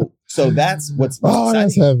 so that's what's exciting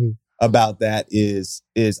that's heavy about that is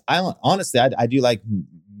I honestly, I do like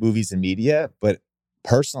movies and media, but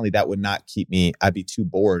personally that would not keep me, I'd be too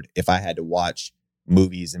bored if I had to watch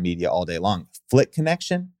movies and media all day long. Flick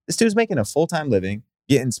Connection. This dude's making a full-time living,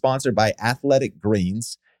 getting sponsored by Athletic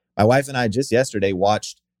Greens. My wife and I just yesterday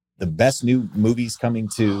watched the best new movies coming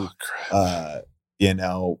to,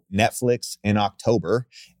 Netflix in October.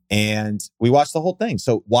 And we watched the whole thing.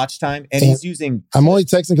 So watch time. And he's using... I'm only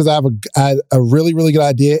texting because I have a really, really good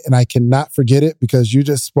idea and I cannot forget it because you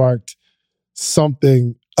just sparked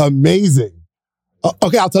something amazing.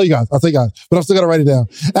 Okay, I'll tell you guys. But I'm still going to write it down.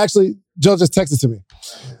 Actually, Joe just texted to me.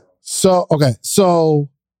 So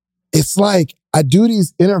it's like I do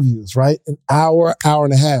these interviews, right? An hour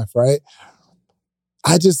and a half, right?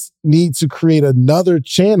 I just need to create another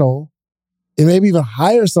channel and maybe even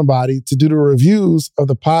hire somebody to do the reviews of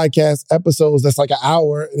the podcast episodes that's like an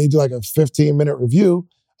hour and they do like a 15-minute review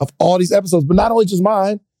of all these episodes, but not only just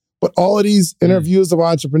mine, but all of these interviews of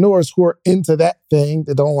entrepreneurs who are into that thing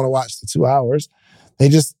that don't want to watch the 2 hours. They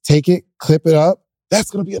just take it, clip it up.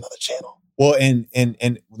 That's going to be another channel. Well, and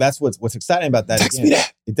that's what's exciting about that. Text me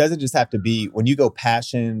that. It doesn't just have to be when you go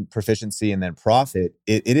passion, proficiency, and then profit.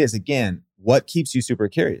 It is, again, what keeps you super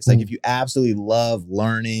curious. Like if you absolutely love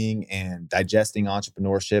learning and digesting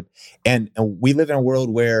entrepreneurship, and we live in a world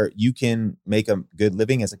where you can make a good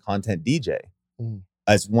living as a content DJ,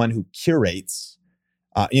 as one who curates.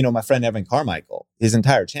 My friend Evan Carmichael, his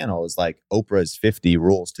entire channel is like Oprah's 50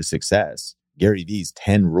 rules to success, Gary Vee's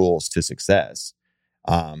 10 rules to success.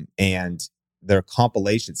 And their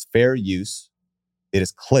compilations, fair use, it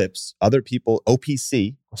is clips, other people,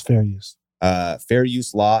 OPC. What's fair use? Fair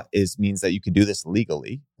use law means that you can do this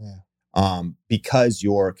legally. Because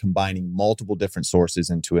you're combining multiple different sources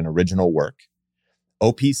into an original work.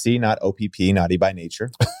 OPC, not OPP, naughty by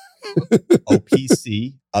nature.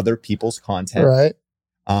 OPC, other people's content. Right.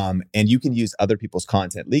 And you can use other people's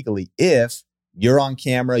content legally if you're on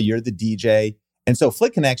camera, you're the DJ. And so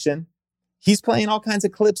Flick Connection, he's playing all kinds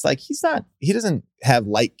of clips. Like he doesn't have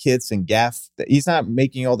light kits and gaff. He's not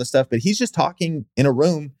making all this stuff, but he's just talking in a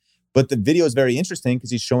room. But the video is very interesting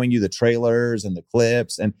because he's showing you the trailers and the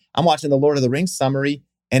clips. And I'm watching the Lord of the Rings summary,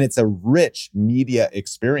 and it's a rich media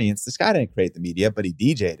experience. This guy didn't create the media, but he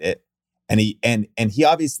DJ'd it. And he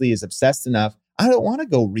obviously is obsessed enough. I don't want to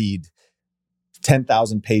go read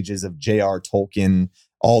 10,000 pages of J.R. Tolkien,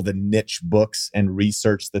 all the niche books and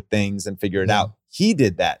research the things and figure it out. He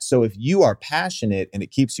did that. So if you are passionate and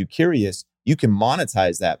it keeps you curious, you can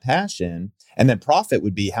monetize that passion. And then profit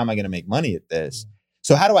would be, how am I going to make money at this?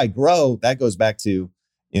 So how do I grow? That goes back to,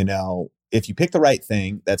 if you pick the right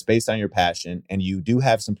thing that's based on your passion and you do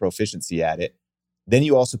have some proficiency at it, then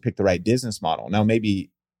you also pick the right business model. Now,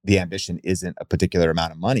 maybe the ambition isn't a particular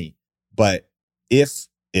amount of money, but if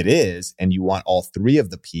it is, and you want all three of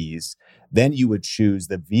the P's, then you would choose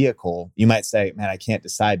the vehicle. You might say, man, I can't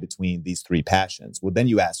decide between these three passions. Well, then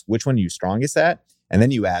you ask, which one are you strongest at? And then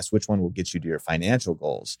you ask, which one will get you to your financial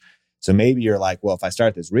goals? So maybe you're like, well, if I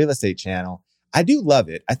start this real estate channel, I do love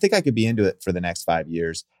it. I think I could be into it for the next 5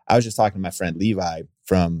 years. I was just talking to my friend Levi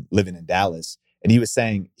from living in Dallas, And he was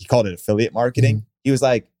saying, he called it affiliate marketing. Mm-hmm. He was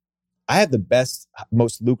like, I have the best,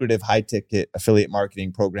 most lucrative high ticket affiliate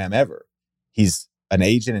marketing program ever. He's an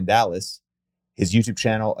agent in Dallas. His YouTube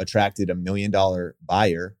channel attracted $1 million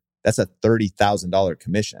buyer. That's a $30,000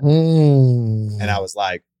 commission. And I was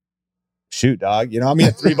like, shoot, dog, you know, I'm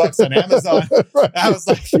at $3 on Amazon. Right. I was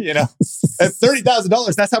like, you know, at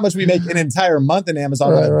 $30,000, that's how much we make an entire month in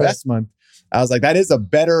Amazon on the best month. I was like, that is a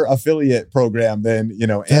better affiliate program than, you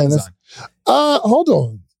know, Amazon. Hold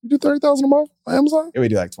on. You do 30,000 a month on Amazon? Yeah, we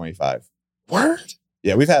do like 25. Word?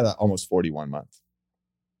 Yeah, we've had almost 41 months.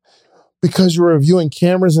 Because you're reviewing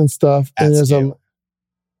cameras and stuff. At and there's scale.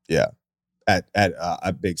 Yeah. At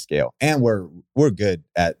a big scale. And we're good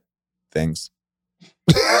at things.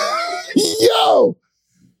 Yo!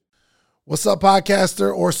 What's up,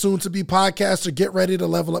 podcaster or soon to be podcaster? Get ready to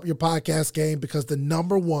level up your podcast game because the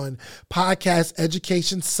 #1 podcast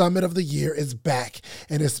education summit of the year is back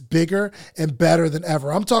and it's bigger and better than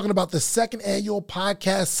ever. I'm talking about the 2nd annual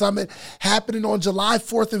podcast summit happening on July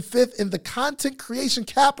 4th and 5th in the content creation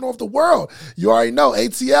capital of the world. You already know,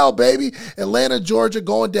 ATL, baby. Atlanta, Georgia,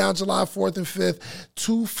 going down July 4th and 5th.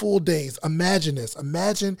 2 full days. Imagine this.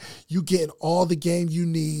 Imagine you getting all the game you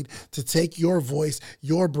need to take your voice,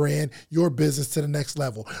 your brand, your business to the next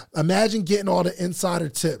level. Imagine getting all the insider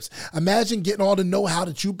tips. Imagine getting all the know-how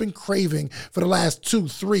that you've been craving for the last 2,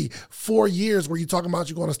 3, 4 years where you're talking about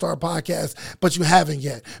you're going to start a podcast, but you haven't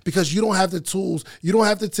yet because you don't have the tools, you don't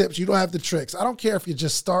have the tips, you don't have the tricks. I don't care if you're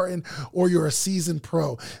just starting or you're a seasoned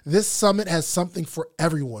pro. This summit has something for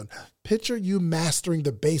everyone. Picture you mastering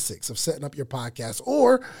the basics of setting up your podcast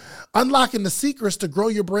or unlocking the secrets to grow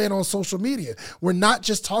your brand on social media. We're not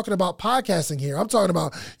just talking about podcasting here. I'm talking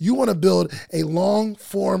about you want to build a long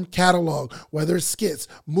form catalog, whether it's skits,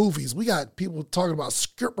 movies. We got people talking about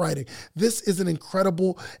script writing. This is an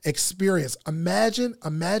incredible experience.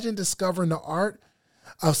 Imagine discovering the art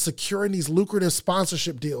of securing these lucrative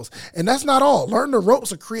sponsorship deals. And that's not all. Learn the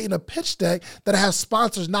ropes of creating a pitch deck that has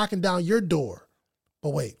sponsors knocking down your door. But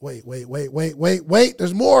wait.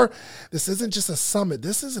 There's more. This isn't just a summit.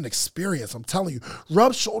 This is an experience. I'm telling you,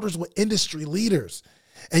 rub shoulders with industry leaders.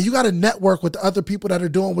 And you got to network with the other people that are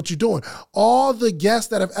doing what you're doing. All the guests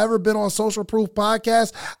that have ever been on Social Proof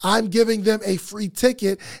Podcast, I'm giving them a free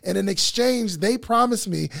ticket. And in exchange, they promise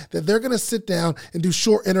me that they're going to sit down and do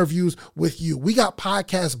short interviews with you. We got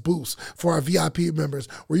podcast booths for our VIP members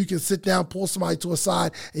where you can sit down, pull somebody to a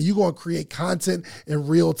side, and you're going to create content in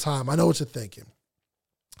real time. I know what you're thinking.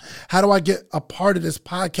 How do I get a part of this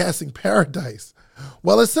podcasting paradise?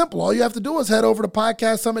 Well, it's simple. All you have to do is head over to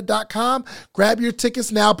podcastsummit.com, grab your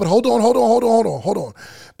tickets now. But hold on.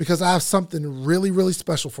 Because I have something really, really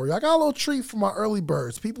special for you. I got a little treat for my early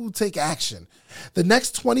birds, people who take action. The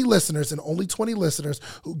next 20 listeners and only 20 listeners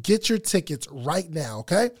who get your tickets right now,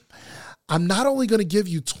 okay? I'm not only going to give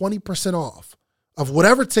you 20% off of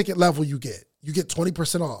whatever ticket level you get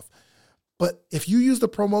 20% off. But if you use the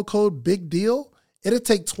promo code Big Deal, it'll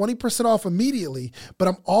take 20% off immediately, but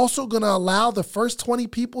I'm also going to allow the first 20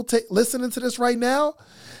 people listening to this right now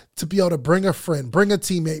to be able to bring a friend, bring a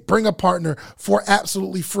teammate, bring a partner for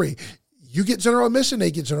absolutely free. You get general admission,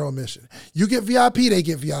 they get general admission. You get VIP, they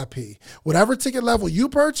get VIP. Whatever ticket level you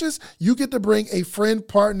purchase, you get to bring a friend,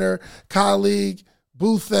 partner, colleague,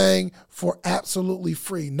 boo thing for absolutely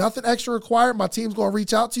free. Nothing extra required. My team's going to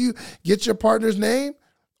reach out to you, get your partner's name,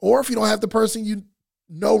 or if you don't have the person you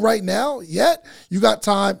know right now yet, you got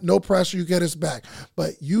time, no pressure, you get us back.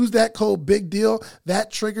 But use that code Big Deal.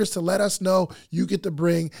 That triggers to let us know you get to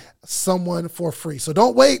bring someone for free. So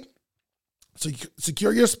don't wait. So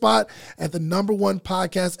secure your spot at the #1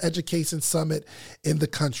 podcast education summit in the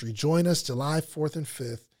country. Join us July 4th and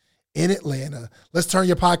 5th in Atlanta. Let's turn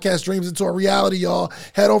your podcast dreams into a reality, y'all.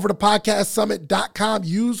 Head over to podcastsummit.com.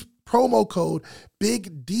 Use promo code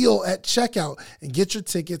Big Deal at checkout and get your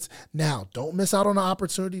tickets now. Don't miss out on the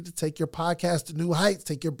opportunity to take your podcast to new heights,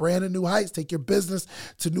 take your brand to new heights, take your business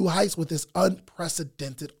to new heights with this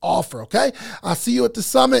unprecedented offer, okay? I'll see you at the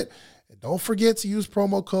summit. And don't forget to use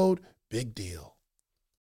promo code Big Deal.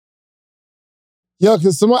 Yo,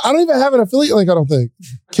 because I don't even have an affiliate link, I don't think.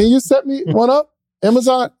 Can you set me one up?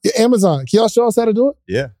 Amazon? Can y'all show us how to do it?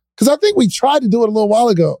 Yeah. Because I think we tried to do it a little while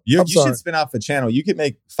ago. You should spin off a channel. You could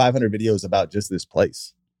make 500 videos about just this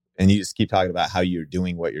place. And you just keep talking about how you're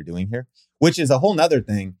doing what you're doing here, which is a whole nother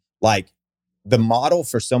thing. Like the model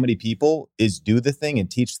for so many people is do the thing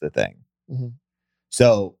and teach the thing. Mm-hmm.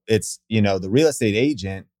 So it's, the real estate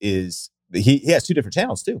agent he has 2 different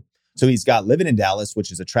channels too. So he's got Living in Dallas,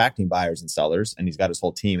 which is attracting buyers and sellers. And he's got his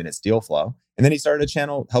whole team and it's deal flow. And then he started a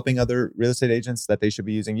channel helping other real estate agents that they should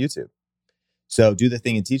be using YouTube. So do the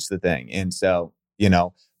thing and teach the thing. And so,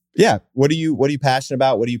 Yeah. What are you passionate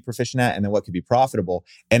about? What are you proficient at? And then what could be profitable?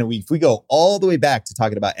 And if we go all the way back to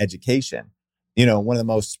talking about education, one of the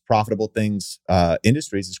most profitable things,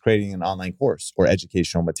 industries is creating an online course or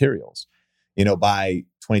educational materials. By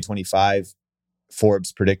 2025,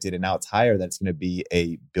 Forbes predicted, and now it's higher, that it's going to be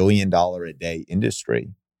a $1 billion a day industry.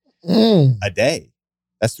 A day.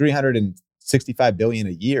 That's $365 billion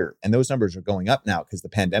a year. And those numbers are going up now because the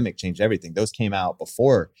pandemic changed everything. Those came out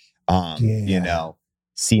before,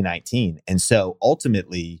 C19. And so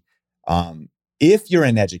ultimately, if you're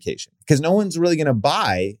in education, because no one's really going to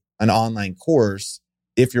buy an online course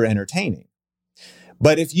if you're entertaining.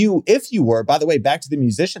 But if you were, by the way, back to the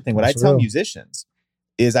musician thing, what I tell musicians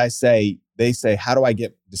is they say, how do I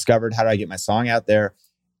get discovered? How do I get my song out there?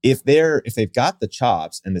 If they've got the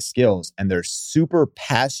chops and the skills and they're super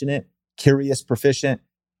passionate, curious, proficient,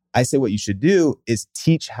 I say what you should do is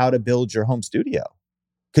teach how to build your home studio,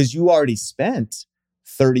 because you already spent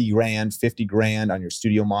 30 grand, 50 grand on your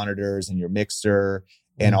studio monitors and your mixer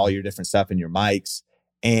and all your different stuff and your mics.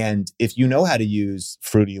 And if you know how to use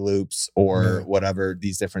Fruity Loops or whatever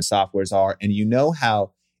these different softwares are, and you know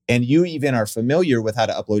how, and you even are familiar with how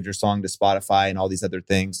to upload your song to Spotify and all these other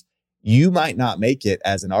things, you might not make it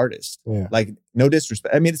as an artist. Yeah. Like, no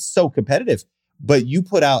disrespect. I mean, it's so competitive, but you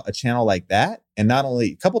put out a channel like that, and not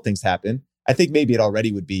only a couple things happen. I think maybe it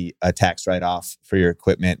already would be a tax write-off for your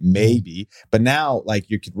equipment, maybe. But now, like,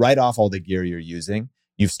 you could write off all the gear you're using.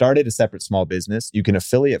 You've started a separate small business. You can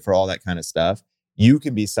affiliate for all that kind of stuff. You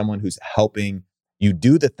can be someone who's helping you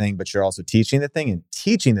do the thing, but you're also teaching the thing, and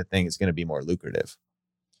teaching the thing is going to be more lucrative.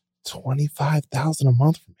 $25,000 a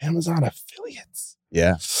month from Amazon affiliates.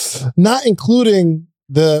 Yeah. Not including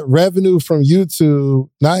the revenue from YouTube,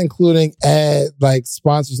 not including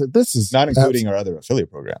sponsors. This is not including our other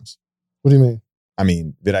affiliate programs. What do you mean? I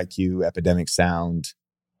mean, vidIQ, Epidemic Sound,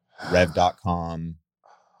 Rev.com,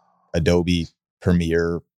 Adobe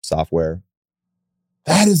Premiere software.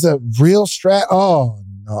 That is a real strat. Oh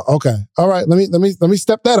no. Okay. All right. Let me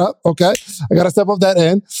step that up. Okay. I got to step up that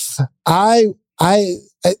end. I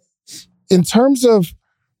in terms of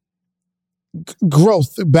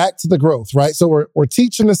growth, back to the growth, right? So we're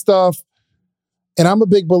teaching the stuff, and I'm a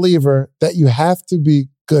big believer that you have to be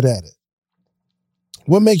good at it.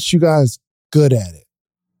 What makes you guys good at it?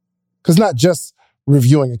 Because not just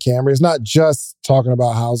reviewing a camera, it's not just talking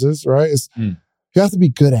about houses, right? You have to be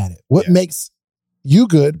good at it. What makes you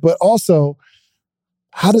good, but also,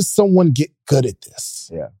 how does someone get good at this?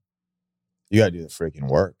 Yeah. You got to do the freaking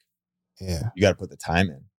work. Yeah. You got to put the time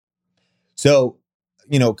in. So,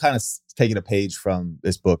 kind of taking a page from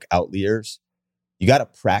this book, Outliers, you got to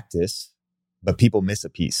practice, but people miss a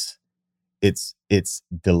piece. It's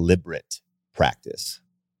deliberate practice.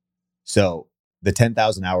 So the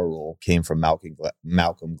 10,000 hour rule came from Malcolm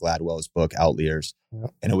Gladwell's book, Outliers.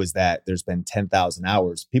 Yep. And it was that there's been 10,000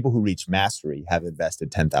 hours. People who reach mastery have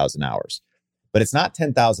invested 10,000 hours. But it's not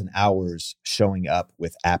 10,000 hours showing up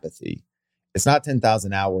with apathy. It's not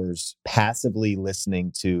 10,000 hours passively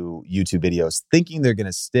listening to YouTube videos, thinking they're going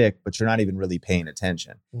to stick, but you're not even really paying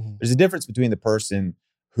attention. Mm-hmm. There's a difference between the person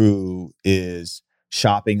who is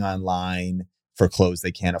shopping online for clothes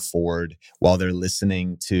they can't afford while they're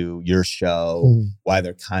listening to your show, while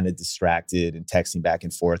they're kind of distracted and texting back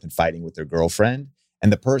and forth and fighting with their girlfriend,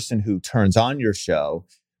 and the person who turns on your show,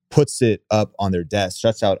 puts it up on their desk,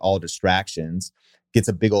 shuts out all distractions, gets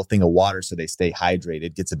a big old thing of water so they stay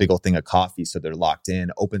hydrated, gets a big old thing of coffee so they're locked in,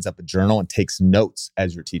 opens up a journal and takes notes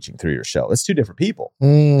as you're teaching through your show. It's two different people.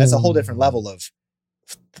 That's a whole different level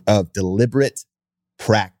of deliberate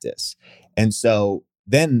practice. And so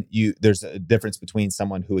then there's a difference between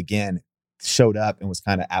someone who, again, showed up and was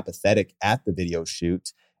kind of apathetic at the video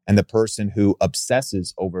shoot, and the person who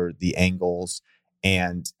obsesses over the angles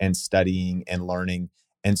and studying and learning.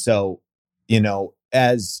 And so,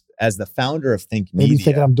 as the founder of Think Media, maybe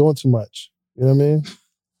thinking I'm doing too much. You know what I mean?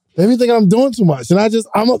 Maybe thinking I'm doing too much, and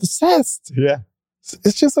I'm obsessed. Yeah,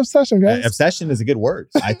 it's just obsession, guys. Obsession is a good word.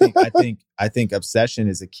 I think obsession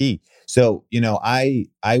is a key. So, I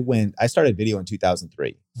started video in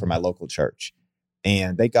 2003 for my local church,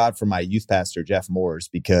 and thank God for my youth pastor Jeff Moores,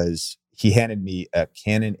 because he handed me a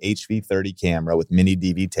Canon HV30 camera with mini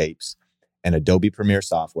DV tapes and Adobe Premiere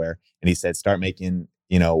software, and he said, start making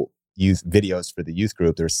youth videos for the youth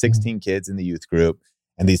group. There were 16 kids in the youth group,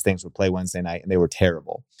 and these things would play Wednesday night, and they were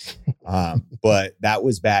terrible. But that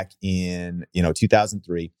was back in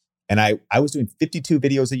 2003, and I was doing 52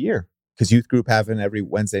 videos a year because youth group happened every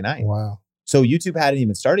Wednesday night. Wow! So YouTube hadn't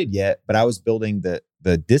even started yet, but I was building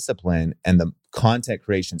the discipline and the content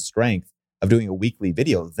creation strength of doing a weekly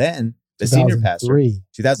video. Then the senior pastor,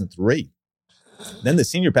 2003. Then the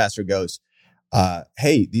senior pastor goes,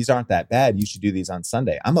 hey, these aren't that bad. You should do these on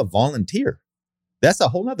Sunday. I'm a volunteer. That's a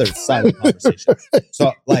whole nother side of the conversation.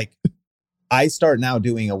 So like, I start now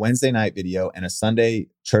doing a Wednesday night video and a Sunday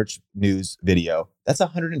church news video. That's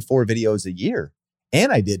 104 videos a year.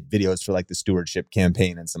 And I did videos for like the stewardship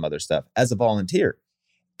campaign and some other stuff as a volunteer.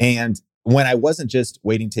 And when I wasn't just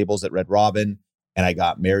waiting tables at Red Robin, and I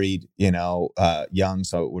got married, young,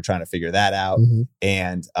 so we're trying to figure that out. Mm-hmm.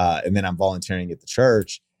 And then I'm volunteering at the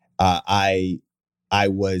church. I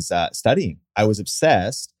was studying. I was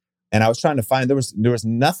obsessed, and I was trying to find. There was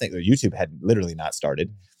nothing. YouTube had literally not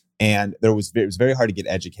started, and it was very hard to get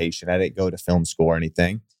education. I didn't go to film school or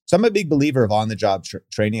anything. So I'm a big believer of on-the-job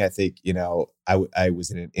training. I think, I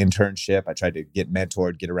was in an internship. I tried to get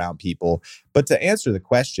mentored, get around people. But to answer the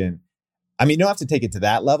question, I mean, you don't have to take it to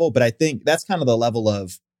that level, but I think that's kind of the level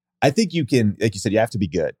of, I think you can, like you said, you have to be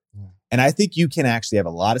good. Yeah. And I think you can actually have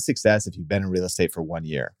a lot of success if you've been in real estate for 1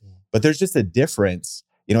 year. Yeah. But there's just a difference.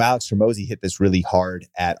 Alex Hormozi hit this really hard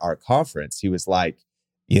at our conference. He was like,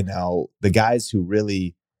 the guys who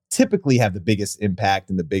really typically have the biggest impact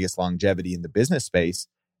and the biggest longevity in the business space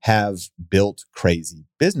have built crazy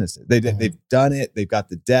businesses. They've done it. They've got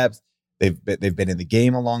the depth. They've been in the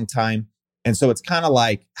game a long time. And so it's kind of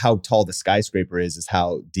like how tall the skyscraper is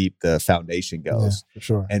how deep the foundation goes. Yeah, for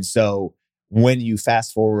sure. And so when you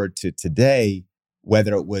fast forward to today,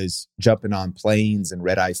 whether it was jumping on planes and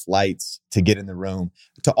red-eye flights to get in the room,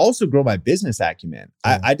 to also grow my business acumen.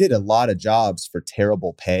 Yeah. I did a lot of jobs for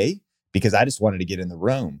terrible pay because I just wanted to get in the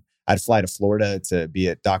room. I'd fly to Florida to be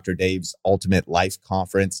at Dr. Dave's Ultimate Life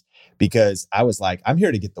Conference because I was like, I'm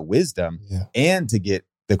here to get the wisdom and to get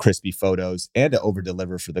the crispy photos and to over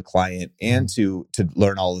deliver for the client and to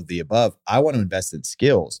learn all of the above. I want to invest in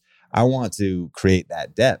skills. I want to create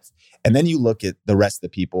that depth. And then you look at the rest of the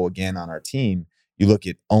people again on our team. You look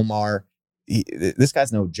at Omar. This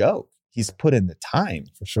guy's no joke. He's put in the time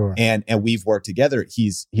for sure. And we've worked together.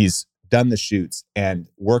 He's done the shoots and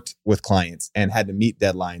worked with clients and had to meet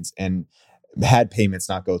deadlines and had payments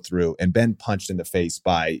not go through and been punched in the face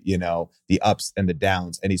by, the ups and the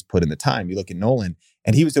downs. And he's put in the time. You look at Nolan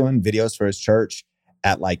and he was doing videos for his church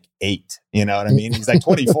at like 8, you know what I mean? He's like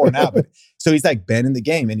 24 now, but so he's like been in the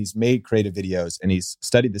game and he's made creative videos and he's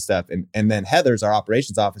studied the stuff. And then Heather's our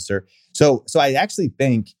operations officer. So I actually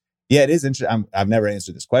think, it is interesting. I've never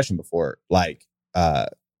answered this question before. Like,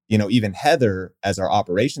 even Heather as our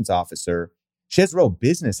operations officer, she has real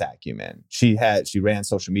business acumen. She ran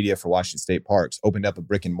social media for Washington State Parks, opened up a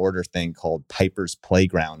brick and mortar thing called Piper's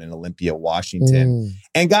Playground in Olympia, Washington,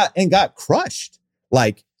 and got crushed.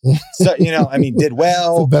 Like, so, did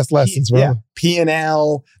well. It's the best lessons, right? Yeah,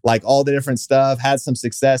 P&L, like all the different stuff, had some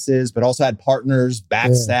successes, but also had partners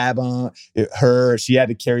backstab on her. She had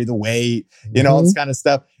to carry the weight, all this kind of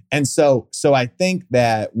stuff. And so I think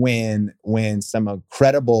that when some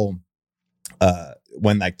incredible,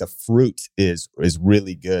 when like the fruit is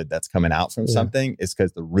really good that's coming out from something, it's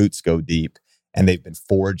because the roots go deep and they've been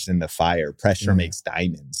forged in the fire. Pressure makes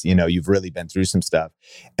diamonds. You've really been through some stuff.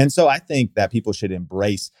 And so I think that people should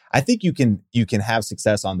embrace, I think you can have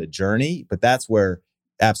success on the journey, but that's where,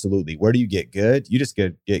 absolutely, where do you get good? You just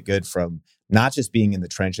get good from not just being in the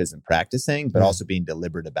trenches and practicing, but also being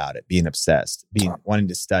deliberate about it, being obsessed, wanting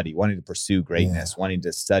to study, wanting to pursue greatness, wanting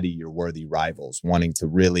to study your worthy rivals, wanting to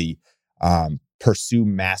really pursue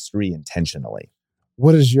mastery intentionally.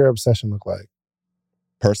 What does your obsession look like?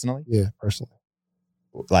 Personally? Yeah, personally.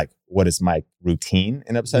 Like, what is my routine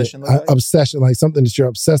in obsession look like? Obsession, like something that you're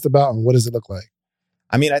obsessed about, and what does it look like?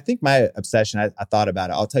 I mean, I think my obsession, I thought about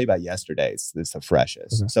it. I'll tell you about yesterday's. This is the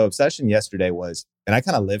freshest. Okay. So obsession yesterday was, and I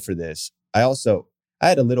kind of live for this. I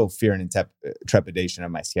had a little fear and trepidation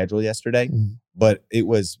of my schedule yesterday, but it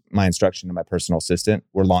was my instruction to my personal assistant.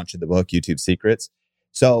 We're launching the book, YouTube Secrets.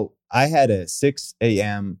 So I had a 6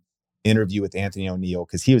 a.m. interview with Anthony O'Neill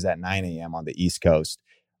because he was at 9 a.m. on the East Coast.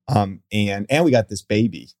 And we got this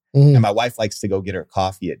baby. And my wife likes to go get her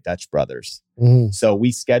coffee at Dutch Brothers. So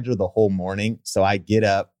we schedule the whole morning. So I get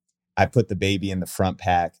up, I put the baby in the front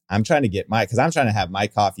pack. I'm trying to have my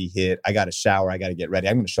coffee hit. I got to shower. I got to get ready.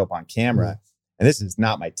 I'm going to show up on camera. And this is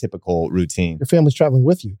not my typical routine. Your family's traveling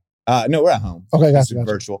with you? No, we're at home. Okay, gotcha.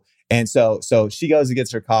 Virtual. And so she goes and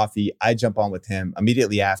gets her coffee. I jump on with him.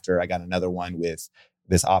 Immediately after, I got another one with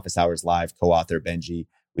this Office Hours Live co-author, Benji.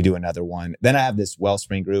 We do another one. Then I have this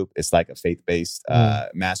Wellspring group. It's like a faith-based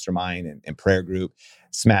mastermind and prayer group.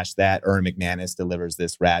 Smash that. Erin McManus delivers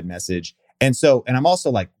this rad message. And I'm also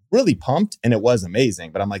like really pumped, and it was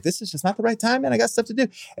amazing. But I'm like, this is just not the right time, man. I got stuff to do.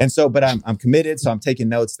 And so, but I'm committed. So I'm taking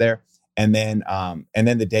notes there. And then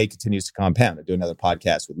the day continues to compound. I do another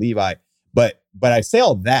podcast with Levi. But I say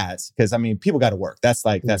all that because, I mean, people got to work. That's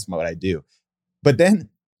what I do. But then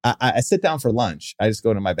I sit down for lunch. I just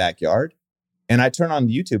go to my backyard and I turn on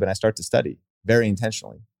YouTube and I start to study very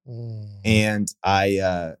intentionally. And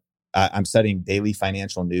I'm studying daily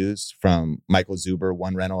financial news from Michael Zuber,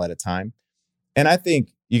 one rental at a time. And I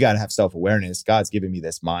think you got to have self-awareness. God's given me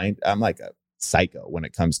this mind. I'm like a psycho when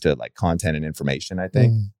it comes to like content and information, I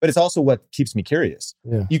think. But it's also what keeps me curious.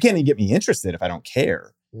 Yeah. You can't even get me interested if I don't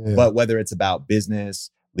care. Yeah. But whether it's about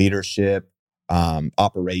business, leadership,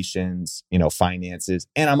 operations, finances,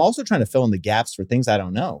 and I'm also trying to fill in the gaps for things I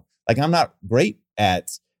don't know. Like I'm not great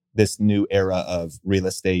at this new era of real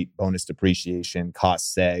estate, bonus depreciation,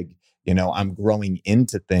 cost seg. I'm growing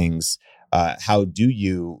into things. How do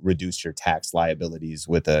you reduce your tax liabilities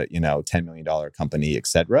with a, $10 million company, et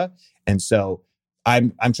cetera? And so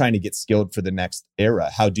I'm trying to get skilled for the next era.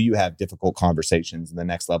 How do you have difficult conversations in the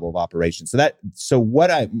next level of operation?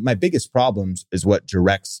 My biggest problems is what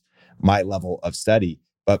directs my level of study.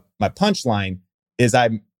 But my punchline is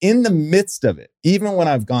I'm in the midst of it. Even when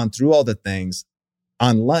I've gone through all the things,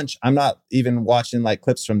 on lunch, I'm not even watching like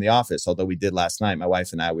clips from The Office, although we did last night. My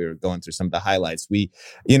wife and I, we were going through some of the highlights.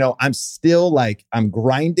 I'm still like, I'm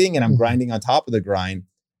grinding and I'm grinding on top of the grind.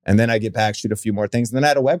 And then I get back, shoot a few more things. And then I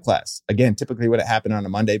had a web class. Again, typically would have happened on a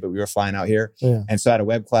Monday, but we were flying out here. Yeah. And so I had a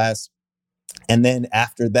web class. And then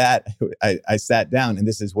after that, I sat down, and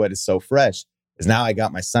this is what is so fresh, is now I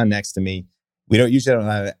got my son next to me. We don't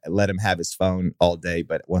usually let him have his phone all day,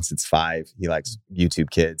 but once it's 5, he likes YouTube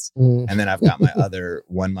Kids. And then I've got my other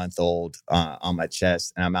 1-month-old on my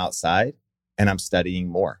chest, and I'm outside and I'm studying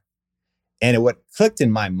more. And what clicked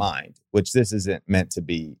in my mind, which this isn't meant to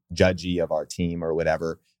be judgy of our team or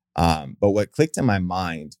whatever, but what clicked in my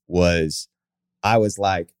mind was, I was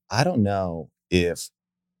like, I don't know if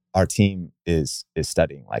our team is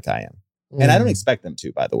studying like I am. And I don't expect them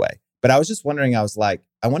to, by the way. But I was just wondering, I was like,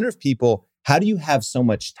 I wonder if people, how do you have so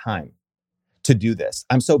much time to do this?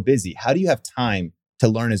 I'm so busy. How do you have time to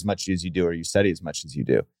learn as much as you do, or you study as much as you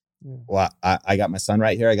do? Yeah. Well, I got my son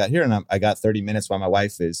right here. I got here, and I got 30 minutes while my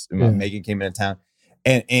wife Megan came into town.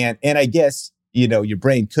 And I guess, your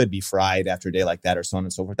brain could be fried after a day like that, or so on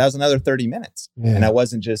and so forth. That was another 30 minutes. Yeah. And I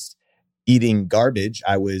wasn't just eating garbage.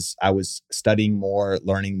 I was studying more,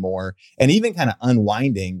 learning more, and even kind of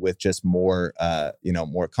unwinding with just more,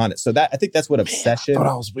 more content. So I think that's what obsession. I thought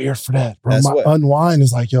I was weird for that, bro. My unwind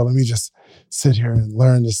is like, yo, let me just sit here and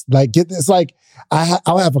learn this. Like, get this. Like,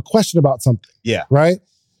 I'll have a question about something. Yeah. Right.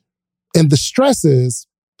 And the stress is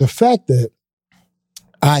the fact that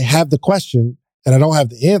I have the question and I don't have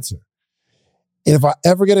the answer. And if I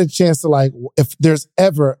ever get a chance to if there's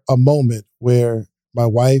ever a moment where my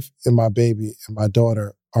wife and my baby and my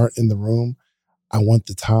daughter aren't in the room, I want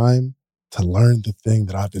the time to learn the thing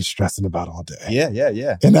that I've been stressing about all day.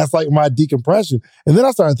 Yeah. And that's like my decompression. And then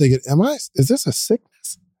I started thinking, is this a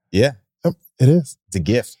sickness? Yeah. It is. It's a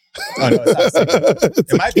gift. Oh, no, it's not a sickness.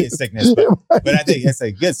 It might be a sickness, but I think it's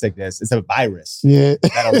a good sickness. It's a virus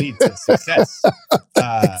that'll lead to success.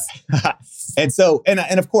 And so,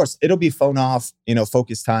 and of course, it'll be phone off,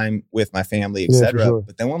 focus time with my family, et cetera. Sure.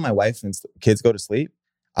 But then when my wife and kids go to sleep,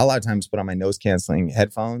 I'll a lot of times put on my noise canceling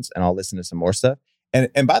headphones and I'll listen to some more stuff.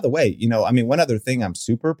 And by the way, one other thing I'm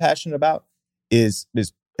super passionate about is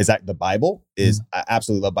that the Bible is, I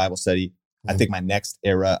absolutely love Bible study. I think my next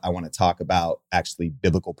era, I want to talk about actually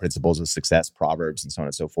biblical principles of success, Proverbs, and so on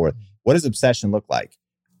and so forth. What does obsession look like?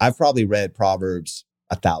 I've probably read Proverbs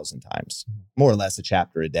 1,000 times, more or less a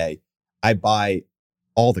chapter a day. I buy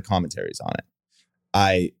all the commentaries on it.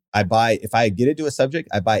 I buy, if I get into a subject,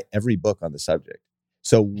 I buy every book on the subject.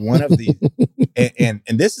 So one of the, and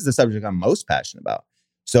this is the subject I'm most passionate about.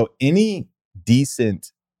 So any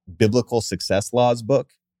decent biblical success laws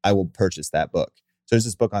book, I will purchase that book. So there's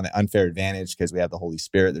this book on the unfair advantage because we have the Holy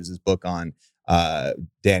Spirit. There's this book on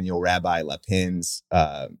Daniel Rabbi Lapin's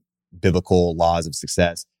biblical laws of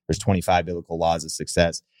success. There's 25 biblical laws of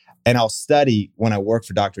success. And I'll study when I worked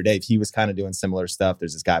for Dr. Dave. He was kind of doing similar stuff.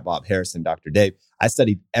 There's this guy, Bob Harrison, Dr. Dave. I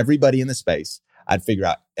studied everybody in the space. I'd figure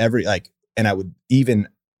out and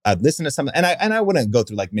I'd listen to something, and I wouldn't go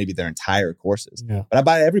through maybe their entire courses, but I'd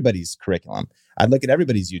buy everybody's curriculum. I'd look at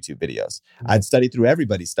everybody's YouTube videos. I'd study through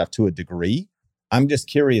everybody's stuff to a degree. I'm just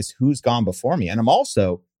curious who's gone before me. And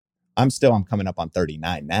I'm coming up on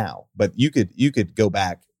 39 now, but you could go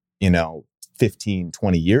back, 15,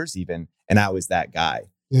 20 years even. And I was that guy.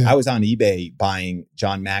 Yeah. I was on eBay buying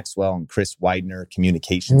John Maxwell and Chris Widener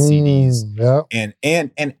communication CDs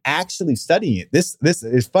and actually studying it. This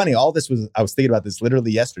is funny. I was thinking about this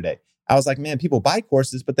literally yesterday. I was like, man, people buy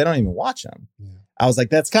courses, but they don't even watch them. Yeah. I was like,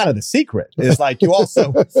 that's kind of the secret. It's like you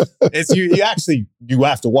also, you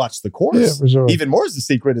have to watch the course. Yeah, for sure. Even more is the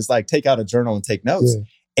secret is take out a journal and take notes. Yeah.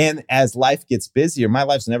 And as life gets busier, my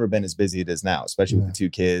life's never been as busy as it is now, especially with the 2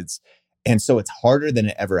 kids. And so it's harder than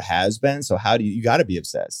it ever has been. So how do you got to be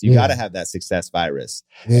obsessed. You got to have that success virus.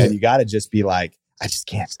 And you got to just be like, I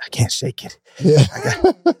can't shake it. Yeah.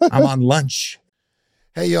 I'm on lunch.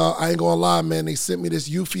 Hey, y'all, I ain't gonna lie, man. They sent me this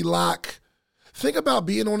Eufy lock. Think about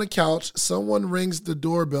being on the couch. Someone rings the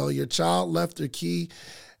doorbell. Your child left their key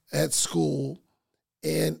at school,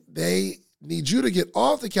 and they need you to get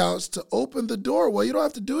off the couch to open the door. Well, you don't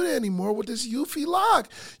have to do it anymore with this Eufy lock.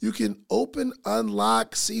 You can open,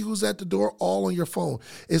 unlock, see who's at the door all on your phone.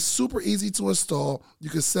 It's super easy to install. You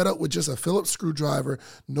can set up with just a Phillips screwdriver,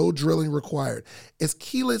 no drilling required. It's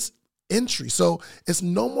keyless entry, so it's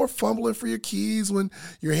no more fumbling for your keys when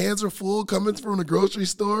your hands are full coming from the grocery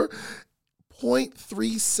store.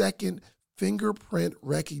 0.3 second fingerprint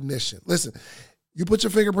recognition. Listen, you put your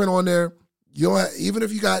fingerprint on there. You don't have, even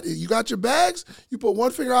if you got your bags, you put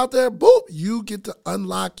one finger out there, boop, you get to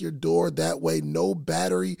unlock your door that way. No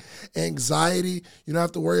battery anxiety. You don't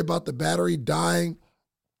have to worry about the battery dying.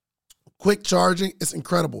 Quick charging, it's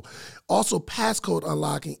incredible. Also, passcode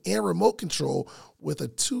unlocking and remote control with a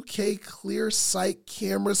 2K clear sight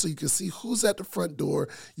camera so you can see who's at the front door.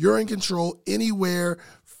 You're in control anywhere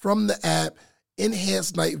from the app.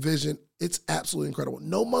 Enhanced night vision. It's absolutely incredible.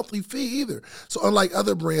 No monthly fee either. So unlike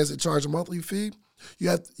other brands that charge a monthly fee,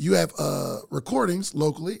 you have recordings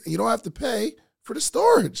locally, and you don't have to pay for the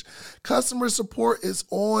storage. Customer support is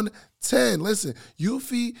on 10. Listen,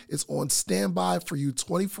 Eufy is on standby for you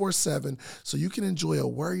 24/7, so you can enjoy a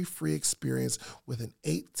worry-free experience with an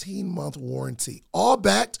 18-month warranty, all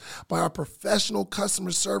backed by our professional customer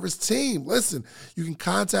service team. Listen, you can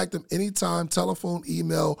contact them anytime, telephone,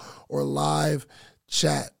 email, or live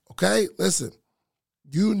chat. Okay? Listen,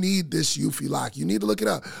 you need this Eufy lock. You need to look it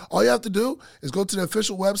up. All you have to do is go to the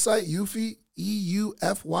official website, Eufy,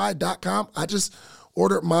 EUFY.com. I just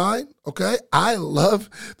ordered mine, okay? I love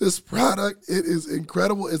this product. It is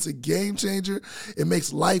incredible. It's a game changer. It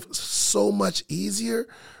makes life so much easier,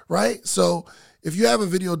 right? So if you have a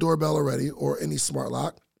video doorbell already or any smart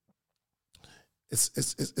lock, it's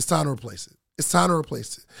time to replace it. It's time to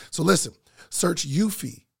replace it. So listen, search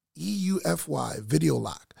Eufy, EUFY, video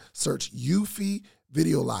lock. Search Eufy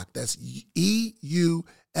video lock. That's EUFY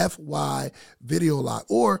video lock.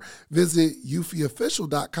 Or visit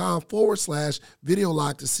eufyofficial.com/video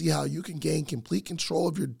lock to see how you can gain complete control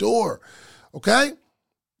of your door. Okay?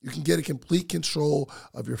 You can get a complete control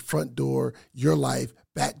of your front door, your life,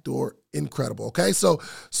 back door. Incredible. Okay? So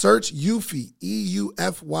search Eufy,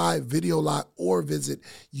 EUFY video lock, or visit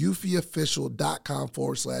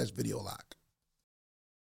eufyofficial.com/video lock.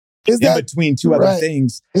 Is In that between two other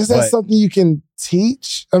things. Is that something you can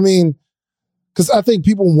teach? I mean, because I think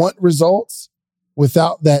people want results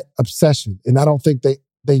without that obsession. And I don't think they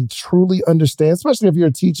truly understand, especially if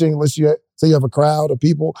you're teaching, unless you say you have a crowd of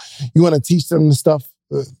people, you want to teach them the stuff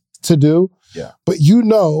to do. Yeah. But you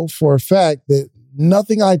know for a fact that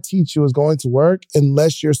nothing I teach you is going to work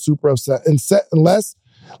unless you're super upset. Unless,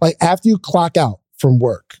 like, after you clock out from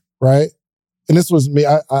work, right? And this was me.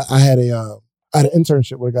 I had an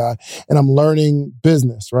internship with a guy, and I'm learning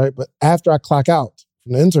business, right? But after I clock out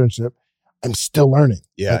from the internship, I'm still learning.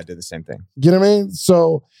 Yeah, I did the same thing. You know what I mean?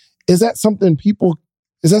 So is that something you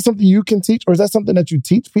can teach, or is that something that you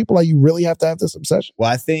teach people? Like, you really have to have this obsession? Well,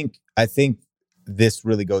 I think this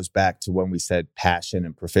really goes back to when we said passion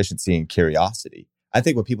and proficiency and curiosity. I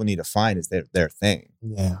think what people need to find is their thing.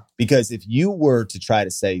 Yeah. Because if you were to try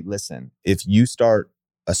to say, listen, if you start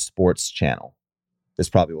a sports channel, this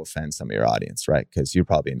probably will offend some of your audience, right? Because you're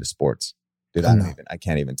probably into sports. Dude, I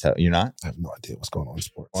can't even tell. You're not? I have no idea what's going on in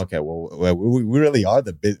sports. Okay, well, we really are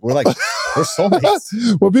we're like, we're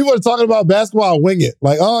soulmates. When people are talking about basketball, I wing it.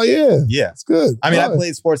 Like, oh, yeah. Yeah. It's good. I mean, I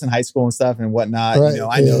played sports in high school and stuff and whatnot. Right, you know,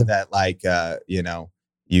 I know that, like, you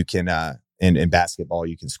can, in basketball,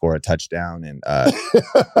 you can score a touchdown. And,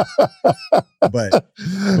 but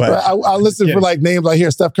I listen for like names. I hear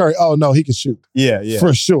Steph Curry. Oh, no, he can shoot. Yeah.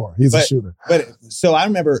 For sure. He's a shooter. But so I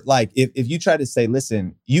remember, like, if you try to say,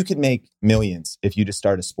 listen, you could make millions if you just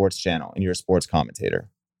start a sports channel and you're a sports commentator,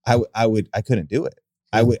 I couldn't do it.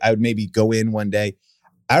 I would maybe go in one day.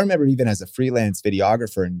 I remember even as a freelance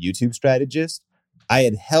videographer and YouTube strategist, I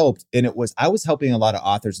had helped, and I was helping a lot of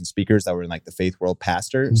authors and speakers that were in like the faith world,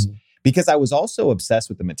 pastors, because I was also obsessed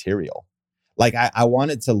with the material. Like I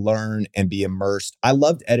wanted to learn and be immersed. I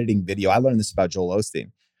loved editing video. I learned this about Joel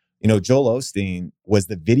Osteen. You know, Joel Osteen was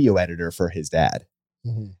the video editor for his dad.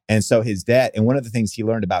 And so his dad, and one of the things he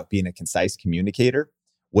learned about being a concise communicator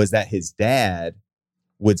was that his dad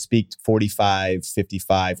would speak 45,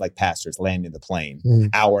 55, like pastors landing the plane,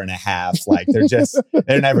 hour and a half. Like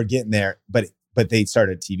they're never getting there. But but they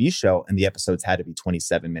started a TV show and the episodes had to be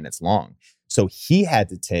 27 minutes long. So he had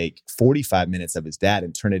to take 45 minutes of his dad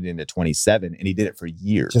and turn it into 27. And he did it for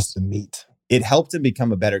years. Just the meat. It helped him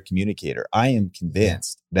become a better communicator. I am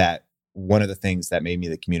convinced that one of the things that made me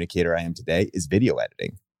the communicator I am today is video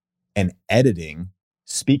editing and editing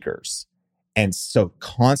speakers. And so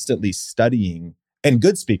constantly studying, and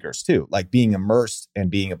good speakers too, like being immersed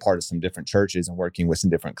and being a part of some different churches and working with some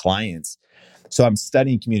different clients. So I'm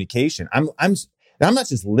studying communication. I'm not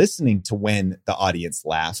just listening to when the audience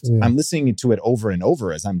laughed. Yeah. I'm listening to it over and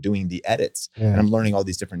over as I'm doing the edits, and I'm learning all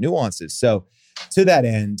these different nuances. So to that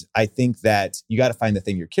end, I think that you got to find the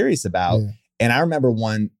thing you're curious about. Yeah. And I remember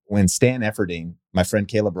when Stan Efferding, my friend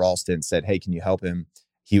Caleb Ralston, said, "Hey, can you help him?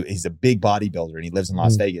 He's a big bodybuilder and he lives in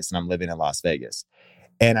Las Vegas, and I'm living in Las Vegas."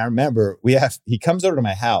 And I remember he comes over to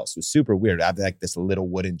my house. It was super weird. I have like this little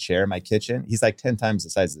wooden chair in my kitchen. He's like 10 times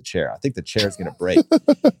the size of the chair. I think the chair is going to break.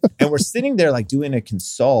 And we're sitting there like doing a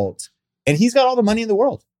consult, and he's got all the money in the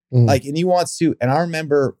world. Like, and he wants to. And I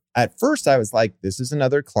remember at first I was like, this is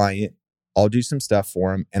another client. I'll do some stuff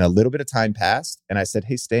for him. And a little bit of time passed. And I said,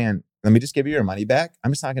 "Hey, Stan, let me just give you your money back.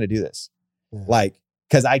 I'm just not going to do this." Yeah. Like,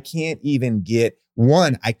 because I can't even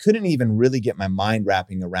I couldn't even really get my mind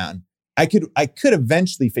wrapping around. I could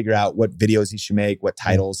eventually figure out what videos he should make, what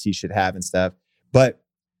titles he should have and stuff, but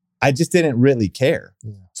I just didn't really care.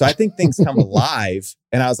 Yeah. So I think things come alive,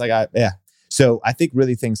 and I was like, yeah. So I think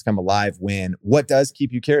really things come alive when what does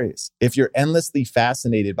keep you curious? If you're endlessly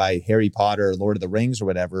fascinated by Harry Potter, Lord of the Rings, or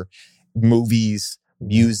whatever, movies,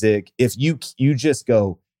 music, if you just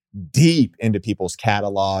go deep into people's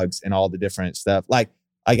catalogs and all the different stuff, like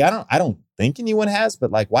I don't think anyone has,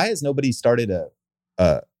 but like, why has nobody started a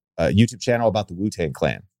YouTube channel about the Wu-Tang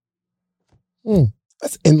Clan?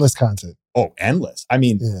 That's endless content. Oh, endless. I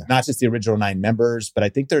mean, not just the original 9 members, but I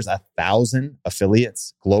think there's 1,000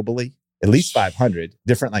 affiliates globally, at least 500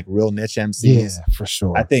 different like real niche MCs. Yeah, for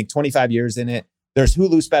sure. I think 25 years in it. There's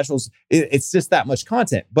Hulu specials. It's just that much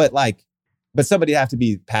content, but somebody have to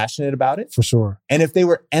be passionate about it. For sure. And if they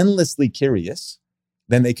were endlessly curious,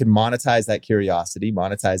 then they could monetize that curiosity,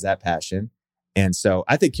 monetize that passion. And so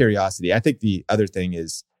I think curiosity. I think the other thing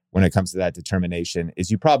is, when it comes to that determination,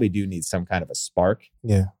 is you probably do need some kind of a spark.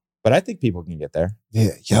 Yeah. But I think people can get there. Yeah.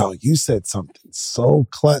 Yo, you said something so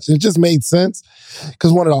clutch. It just made sense.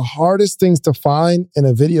 Because one of the hardest things to find in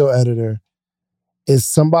a video editor is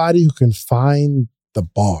somebody who can find the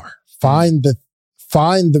bar, find the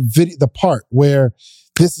video, the part where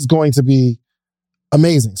this is going to be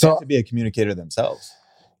amazing. So to be a communicator themselves.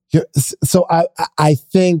 So I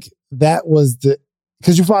think that was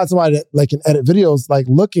because you find somebody that like can edit videos like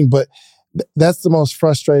looking, but that's the most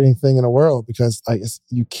frustrating thing in the world, because like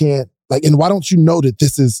you can't like, and why don't you know that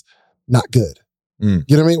this is not good? You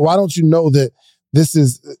know what I mean? Why don't you know that this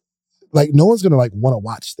is like, no one's gonna like want to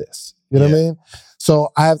watch this. You know what I mean? So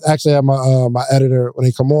I have my editor, when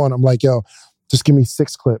they come on, I'm like, yo, just give me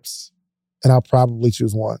 6 clips and I'll probably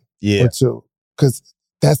choose 1 or 2. Because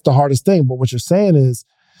that's the hardest thing. But what you're saying is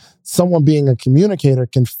someone being a communicator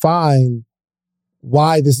can find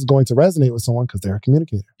why this is going to resonate with someone because they're a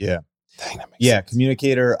communicator. Yeah. Dang, that makes sense.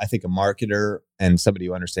 Communicator, I think a marketer and somebody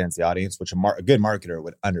who understands the audience, which a good marketer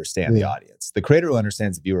would understand the audience. The creator who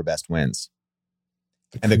understands the viewer best wins.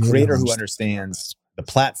 And the creator who understands the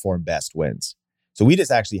platform best wins. So we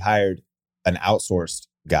just actually hired an outsourced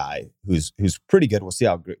guy who's pretty good. We'll see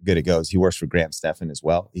how good it goes. He works for Graham Stephan as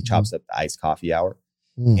well. He chops up the iced coffee hour.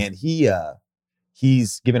 And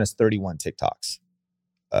he's given us 31 TikToks.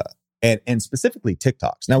 And specifically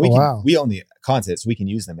TikToks. Now we own the content, so we can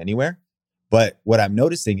use them anywhere. But what I'm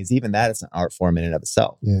noticing is even that is an art form in and of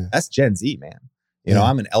itself. Yeah. That's Gen Z, man. You know,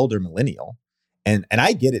 I'm an elder millennial, and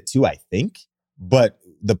I get it too, I think. But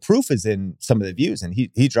the proof is in some of the views. And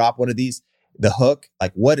he dropped one of these, the hook,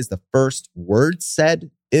 like what is the first word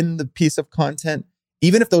said in the piece of content?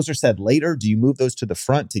 Even if those are said later, do you move those to the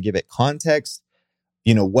front to give it context?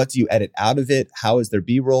 You know, what do you edit out of it? How is there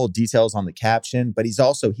B-roll, details on the caption? But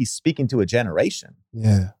he's speaking to a generation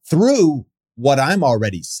through what I'm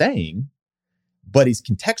already saying, but he's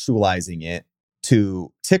contextualizing it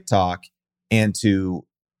to TikTok and to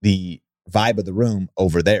the vibe of the room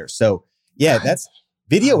over there. So that's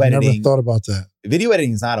video editing. I never thought about that. Video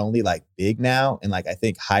editing is not only like big now, and like I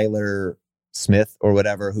think Hyler Smith or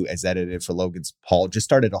whatever, who has edited for Logan's Paul, just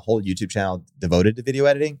started a whole YouTube channel devoted to video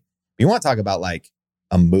editing. You want to talk about like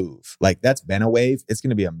a move. Like that's been a wave. It's going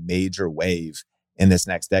to be a major wave in this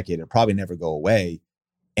next decade. It'll probably never go away.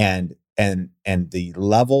 And the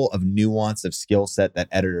level of nuance of skill set that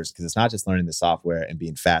editors, because it's not just learning the software and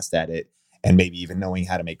being fast at it and maybe even knowing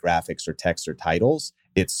how to make graphics or text or titles.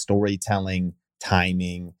 It's storytelling,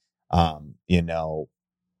 timing, you know,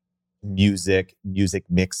 music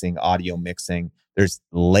mixing, audio mixing. There's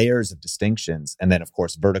layers of distinctions. And then of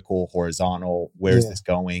course, vertical, horizontal, where's this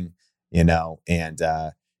going, you know, and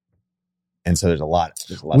so there's a lot.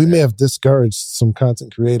 We may have discouraged some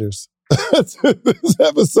content creators this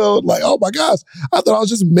episode. Like, oh my gosh, I thought I was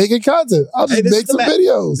just making content. I'll just make some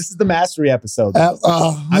videos. This is the mastery episode. I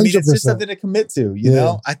mean, it's just something to commit to, you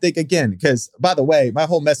know? I think, again, because by the way, my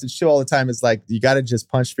whole message too all the time is like, you got to just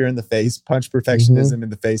punch fear in the face, punch perfectionism in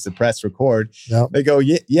the face, and press record. Yep. They go,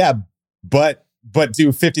 yeah, but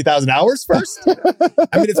do 50,000 hours first.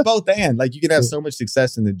 I mean, it's both and. Like, you can have so much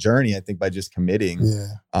success in the journey, I think, by just committing.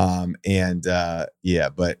 But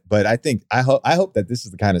I think I hope that this is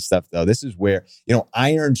the kind of stuff, though. This is where, you know,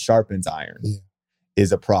 iron sharpens iron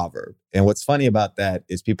is a proverb. And what's funny about that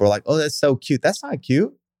is people are like, oh, that's so cute. That's not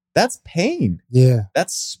cute. That's pain. Yeah.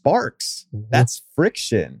 That's sparks. That's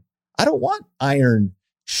friction. I don't want iron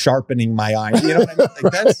sharpening my iron. You know what I mean?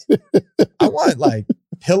 Like, I want like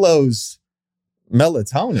pillows,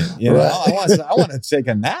 melatonin, you know, I want to take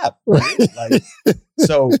a nap. Right? Like,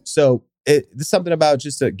 so it's something about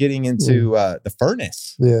just getting into the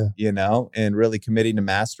furnace, you know, and really committing to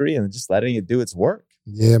mastery and just letting it do its work.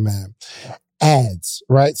 Yeah, man. Ads,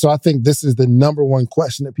 right? So I think this is the number one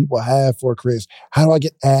question that people have for creators. How do I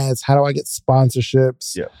get ads? How do I get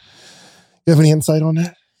sponsorships? Yeah. You have any insight on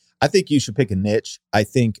that? I think you should pick a niche. I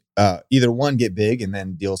think either one, get big and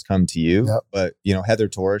then deals come to you. Yep. But, you know, Heather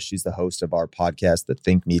Torres, she's the host of our podcast, the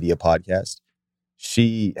Think Media podcast.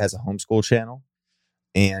 She has a homeschool channel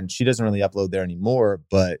and she doesn't really upload there anymore.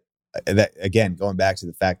 But that, again, going back to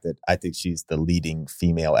the fact that I think she's the leading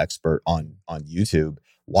female expert on YouTube.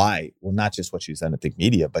 Why? Well, not just what she's done at Think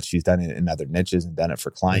Media, but she's done it in other niches and done it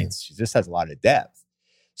for clients. She just has a lot of depth.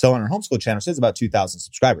 So on her homeschool channel, she has about 2,000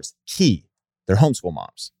 subscribers. Key, they're homeschool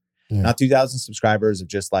moms. Not 2,000 subscribers of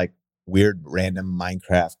just like weird random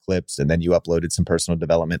Minecraft clips. And then you uploaded some personal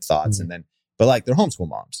development thoughts but like they're homeschool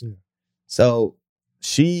moms. So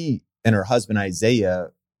she and her husband,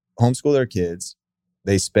 Isaiah, homeschool their kids.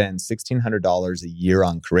 They spend $1,600 a year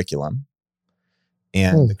on curriculum.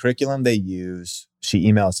 And the curriculum they use, she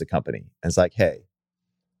emails the company and it's like, hey,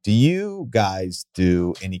 do you guys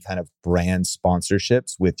do any kind of brand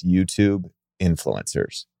sponsorships with YouTube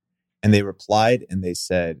influencers? And they replied and they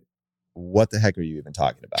said, what the heck are you even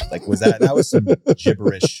talking about? Like, that was some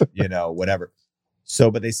gibberish, you know, whatever.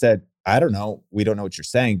 So, but they said, I don't know. We don't know what you're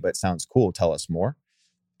saying, but it sounds cool. Tell us more.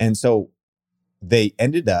 And so they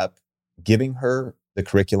ended up giving her the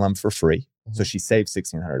curriculum for free. So she saved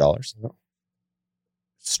 $1,600.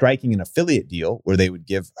 Striking an affiliate deal where they would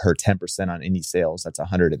give her 10% on any sales. That's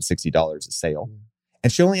 $160 a sale.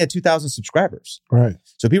 And she only had 2,000 subscribers. Right.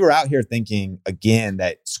 So people are out here thinking, again,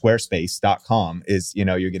 that Squarespace.com is, you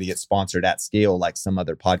know, you're going to get sponsored at scale like some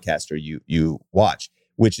other podcaster you watch,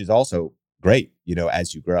 which is also great, you know,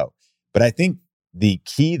 as you grow. But I think the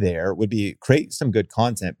key there would be create some good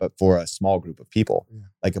content, but for a small group of people,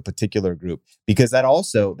 like a particular group, because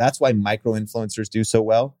that's why micro influencers do so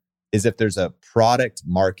well, is if there's a product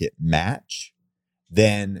market match,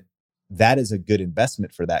 then that is a good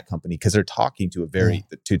investment for that company because they're talking to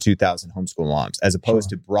to 2,000 homeschool moms, as opposed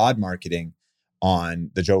to broad marketing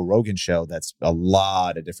on the Joe Rogan show. That's a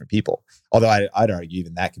lot of different people. Although I'd argue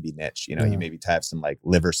even that could be niche. You know, you maybe have some like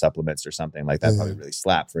liver supplements or something like that. Probably really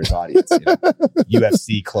slap for his audience. You know,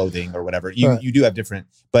 UFC clothing or whatever. You do have different,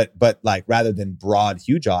 but like rather than broad,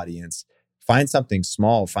 huge audience, find something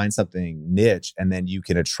small, find something niche, and then you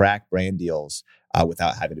can attract brand deals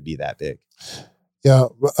without having to be that big. Yeah,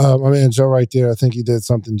 my man Joe right there, I think he did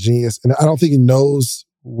something genius. And I don't think he knows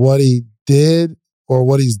what he did or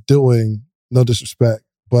what he's doing. No disrespect.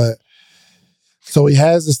 But so he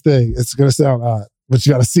has this thing. It's going to sound odd, but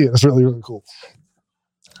you got to see it. It's really, really cool.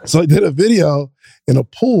 So he did a video in a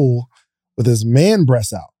pool with his man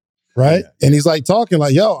breasts out, right? Yeah. And he's like talking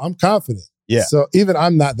like, yo, I'm confident. Yeah. So even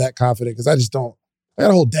I'm not that confident because I got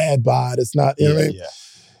a whole dad bod. It's not, you know what I mean? Yeah.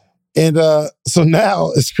 And so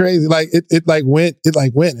now it's crazy. Like it went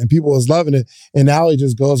and people was loving it. And now he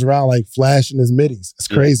just goes around like flashing his middies. It's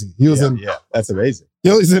crazy. He was that's amazing.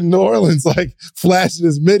 He's in New Orleans, like flashing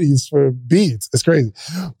his middies for beads. It's crazy.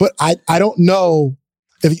 But I don't know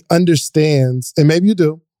if he understands, and maybe you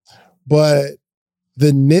do, but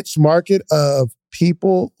the niche market of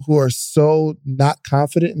people who are so not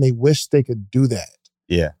confident and they wish they could do that.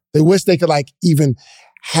 Yeah. They wish they could like even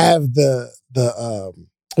have the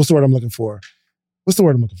what's the word I'm looking for?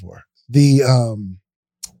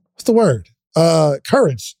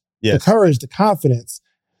 Courage. Yes. The courage, the confidence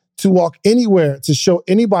to walk anywhere, to show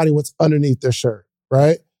anybody what's underneath their shirt,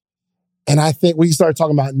 right? And I think when you start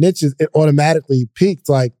talking about niches, it automatically peaked.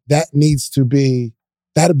 Like that'd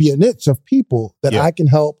be a niche of people that I can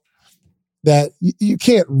help. That you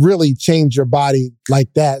can't really change your body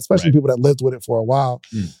like that, especially people that lived with it for a while.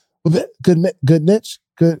 But good niche,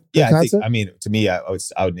 good concept. To me, I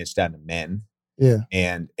would niche down to men. Yeah,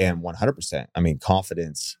 and 100%. I mean,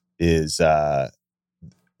 confidence is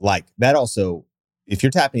like that. Also, if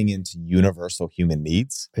you're tapping into universal human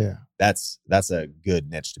needs, that's a good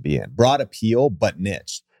niche to be in. Broad appeal, but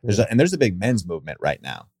niche. There's a big men's movement right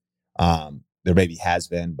now. There maybe has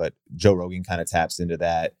been, but Joe Rogan kind of taps into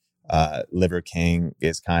that. Liver King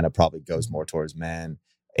is kind of probably goes more towards men.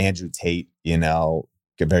 Andrew Tate,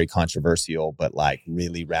 very controversial, but like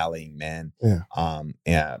really rallying men.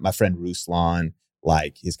 Yeah. My friend Ruslan,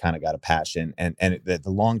 like he's kind of got a passion and the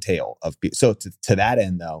long tail of so to that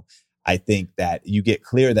end though, I think that you get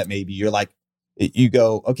clear that maybe you're like, you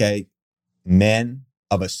go, okay, men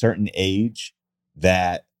of a certain age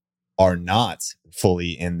that are not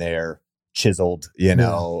fully in their chiseled,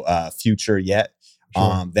 future yet.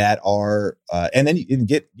 Sure. That are, and then you can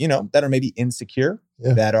get, that are maybe insecure,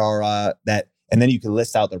 that are, and then you can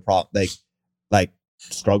list out their problem, like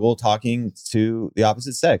struggle talking to the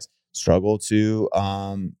opposite sex, struggle to,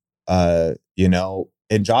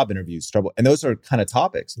 in job interviews, struggle. And those are kind of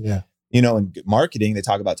topics. Yeah. In marketing, they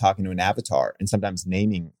talk about talking to an avatar and sometimes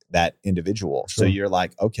naming that individual. Sure. So you're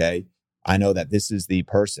like, okay, I know that this is the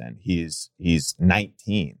person. He's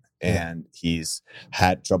 19. And he's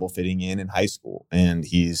had trouble fitting in high school, and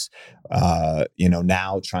he's,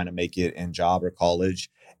 now trying to make it in job or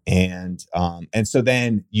college, and so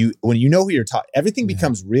then when you know who you're talking, everything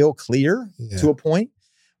becomes real clear to a point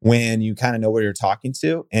when you kind of know where you're talking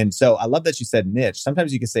to. And so I love that you said niche.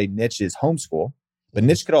 Sometimes you could say niche is homeschool, but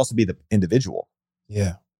niche could also be the individual.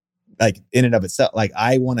 Yeah, like in and of itself. Like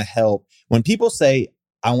I want to help when people say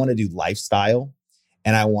I want to do lifestyle,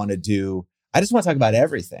 and I just want to talk about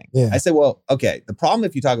everything. Yeah. I say, well, okay, the problem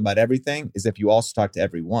if you talk about everything is if you also talk to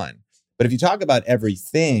everyone. But if you talk about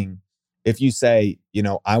everything, if you say,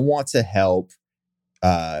 I want to help,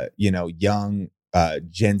 young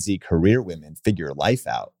Gen Z career women figure life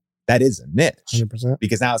out, that is a niche. 100%.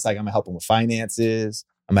 Because now it's like, I'm going to help them with finances.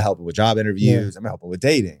 I'm going to help them with job interviews. I'm going to help them with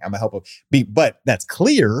dating. I'm going to help them but that's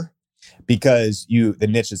clear because the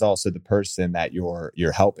niche is also the person that you're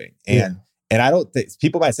helping. And I don't think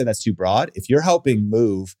people might say that's too broad. If you're helping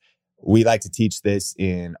move, we like to teach this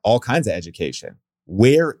in all kinds of education.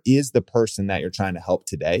 Where is the person that you're trying to help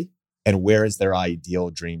today? And where is their ideal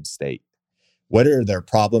dream state? What are their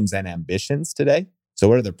problems and ambitions today? So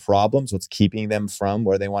what are their problems? What's keeping them from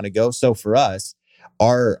where they want to go? So for us,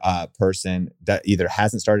 our person that either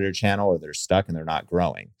hasn't started a channel or they're stuck and they're not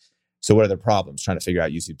growing. So what are their problems? Trying to figure out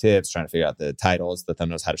YouTube tips, trying to figure out the titles, the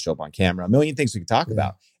thumbnails, how to show up on camera, a million things we can talk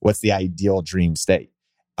about. What's the ideal dream state?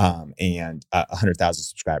 And 100,000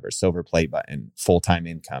 subscribers, silver play button, full-time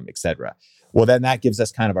income, etc. Well, then that gives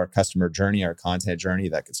us kind of our customer journey, our content journey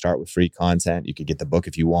that could start with free content. You could get the book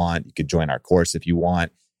if you want. You could join our course if you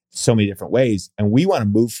want. So many different ways. And we want to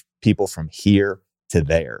move people from here to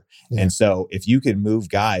there. Yeah. And so if you can move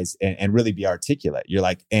guys and really be articulate, you're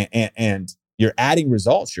like, and you're adding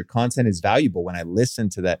results. Your content is valuable. When I listen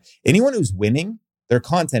to that, anyone who's winning, their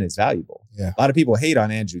content is valuable. Yeah. A lot of people hate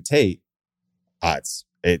on Andrew Tate.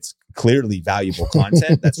 It's clearly valuable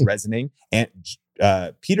content that's resonating. And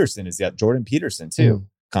Peterson is Jordan Peterson too.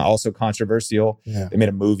 Also controversial. Yeah. They made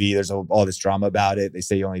a movie. There's all this drama about it. They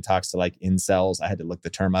say he only talks to like incels. I had to look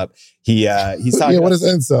the term up. He's talking. What is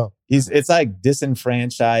incel? It's like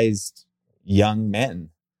disenfranchised young men.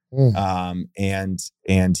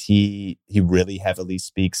 And he really heavily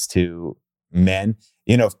speaks to men.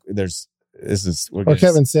 Kevin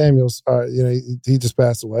Samuels, he just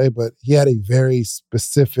passed away, but he had a very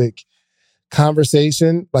specific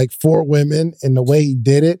conversation, like for women, and the way he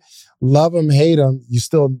did it, love him, hate him, you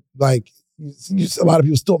still like, a lot of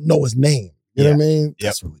people still know his name. You know what I mean? Yep.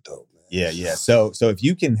 That's really dope, man. Yeah. So if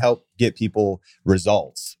you can help get people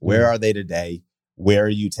results, where are they today? Where are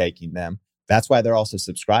you taking them? That's why they're also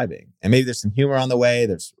subscribing. And maybe there's some humor on the way.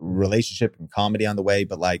 There's relationship and comedy on the way.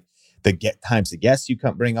 But like the times the guests you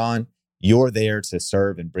bring on, you're there to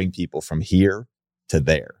serve and bring people from here to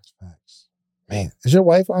there. Man, is your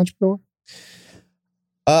wife an entrepreneur?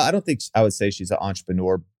 I don't think I would say she's an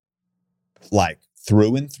entrepreneur like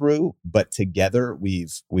through and through, but together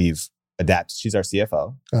we've adapted. She's our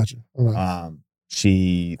CFO. Gotcha. Right.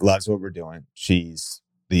 She loves what we're doing. She's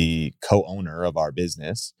the co-owner of our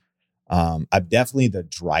business. I'm definitely the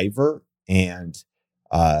driver, and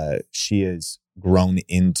she has grown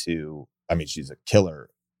into, she's a killer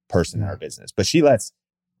person in our business, but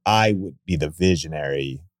I would be the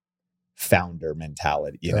visionary founder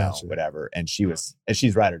mentality, you Gotcha. know, whatever. And she's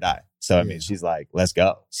ride or die. So, I mean, she's like, let's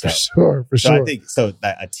go. So, For sure. I think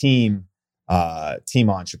that a team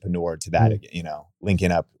entrepreneur to that, you know,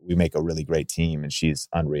 linking up, we make a really great team, and she's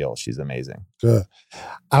unreal. She's amazing. Good.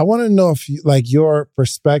 I want to know if you, like, your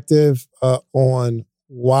perspective on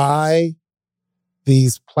why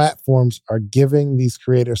these platforms are giving these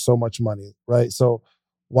creators so much money, right? So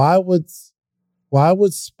why would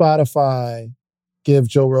Spotify give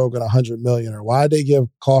Joe Rogan $100 million, or why did they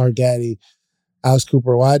call her daddy Alice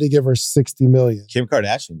Cooper? Why did they give her $60 million? Kim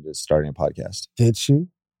Kardashian is starting a podcast. Did she?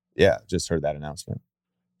 Yeah, just heard that announcement.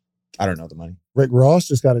 I don't know the money. Rick Ross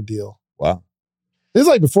just got a deal. Wow. This is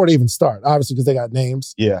like before they even start, obviously, because they got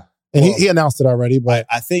names. Yeah. And he announced it already, but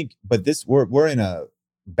I think, but we're in a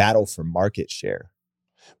battle for market share.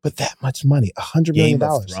 But that much money, $100 million. Game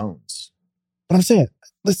of Thrones. But I'm saying,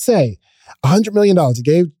 let's say $100 million. He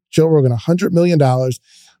gave Joe Rogan $100 million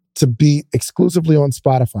to be exclusively on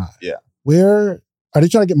Spotify. Yeah. Where are they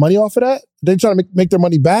trying to get money off of that? Are they trying to make their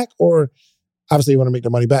money back, or obviously you want to make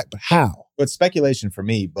their money back, but how? Well, it's speculation for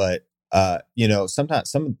me, but you know,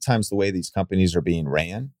 sometimes the way these companies are being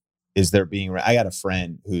ran is I got a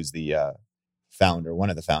friend who's the one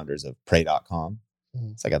of the founders of Pray.com.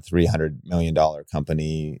 It's like a $300 million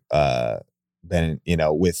company, been, you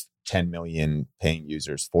know, with 10 million paying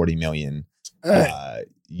users, 40 million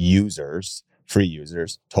users, free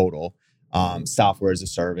users total. Software as a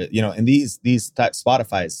service, you know, and these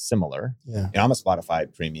Spotify is similar. Yeah. You know, I'm a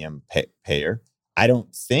Spotify premium payer. I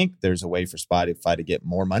don't think there's a way for Spotify to get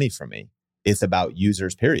more money from me. It's about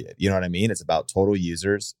users, period. You know what I mean? It's about total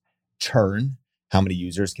users, churn, how many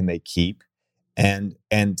users can they keep? And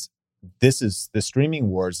this is the streaming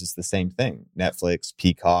wars is the same thing. Netflix,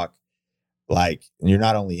 Peacock, like, you're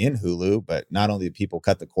not only in Hulu, but not only do people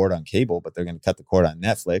cut the cord on cable, but they're going to cut the cord on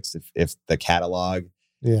Netflix if the catalog.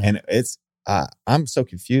 Yeah. And it's I'm so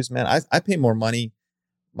confused, man. I pay more money.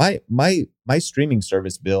 My streaming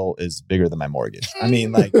service bill is bigger than my mortgage. I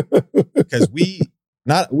mean, like, because we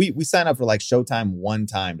sign up for like Showtime one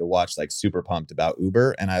time to watch like Super Pumped about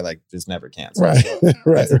Uber, and I like just never cancel. Right. So,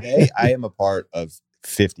 Right. Today I am a part of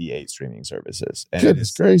 58 streaming services, and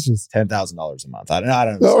Goodness gracious, $10,000 a month. I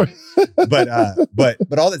don't know.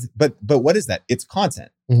 But all this, but what is that? It's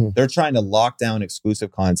content. Mm-hmm. They're trying to lock down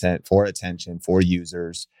exclusive content for attention for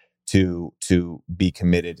users to be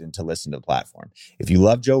committed and to listen to the platform. If you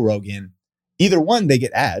love Joe Rogan, either one, they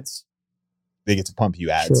get ads, they get to pump you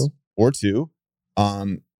ads, True. or two,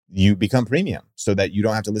 you become premium so that you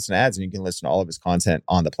don't have to listen to ads and you can listen to all of his content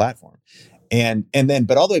on the platform. And then,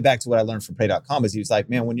 but all the way back to what I learned from Pray.com is he was like,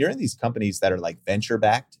 man, when you're in these companies that are like venture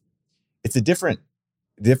backed, it's a different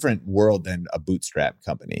world than a bootstrap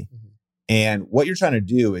company. Mm-hmm. And what you're trying to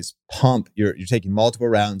do is you're taking multiple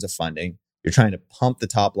rounds of funding. You're trying to pump the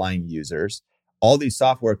top line users. All these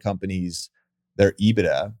software companies, their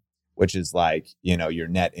EBITDA, which is like, you know, your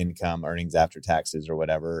net income, earnings after taxes or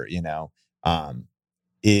whatever, you know,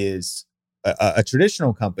 is a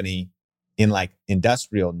traditional company in like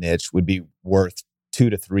industrial niche would be worth 2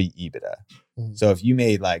 to 3 EBITDA. Mm-hmm. So if you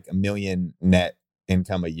made like $1 million net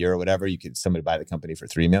income a year or whatever, somebody buy the company for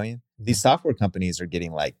 $3 million. Mm-hmm. These software companies are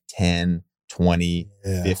getting like 10, 20,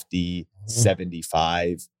 50,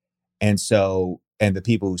 75. And so, and the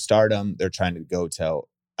people who start them, they're trying to go to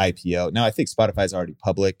IPO. Now, I think Spotify's already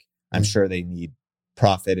public. I'm sure they need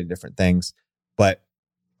profit and different things, but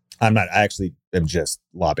I actually am just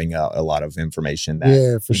lobbing out a lot of information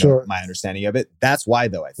that, for sure. My understanding of it. That's why,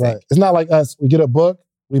 though, I think. Right. It's not like us. We get a book,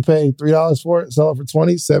 we pay $3 for it, sell it for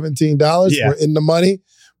 $20, $17. Yeah. We're in the money.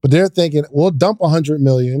 But they're thinking, we'll dump $100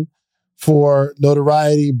 million for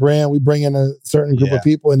notoriety, brand. We bring in a certain group of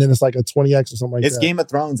people, and then it's like a 20x or something like that. It's Game of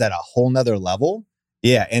Thrones at a whole nother level.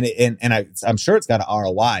 Yeah, and I'm sure it's got an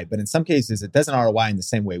ROI, but in some cases, it doesn't ROI in the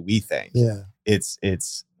same way we think. Yeah.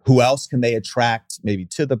 It's who else can they attract maybe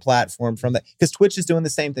to the platform from that? Because Twitch is doing the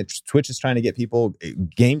same thing. Twitch is trying to get people,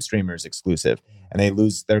 game streamers exclusive, and they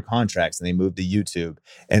lose their contracts and they move to YouTube.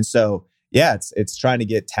 And so, yeah, it's trying to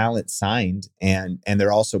get talent signed, and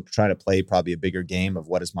they're also trying to play probably a bigger game of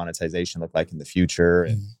what does monetization look like in the future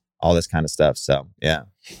and all this kind of stuff. So, yeah.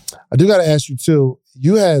 I do got to ask you too,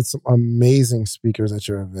 you had some amazing speakers at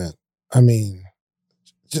your event. I mean,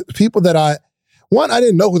 people that I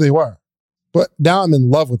didn't know who they were, but now I'm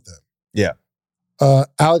in love with them. Yeah.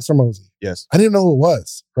 Alex Hormozi. Yes. I didn't know who it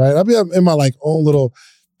was, right? I'll be in my like own little,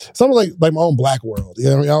 something like my own black world. You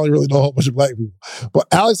know what I mean? I don't really know a whole bunch of black people. But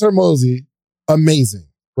Alex Hormozi, amazing,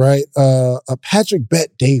 right? Patrick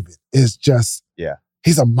Bet David is just,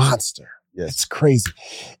 he's a monster. Yes. It's crazy.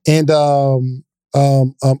 And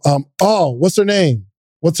what's her name?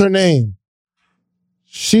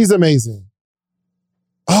 She's amazing.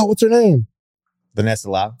 Oh, what's her name? Vanessa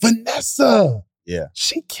Lau. Vanessa. Yeah.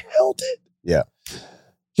 She killed it. Yeah.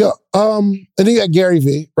 Yeah. And then you got Gary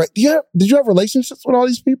Vee, right? Did you have relationships with all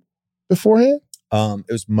these people beforehand?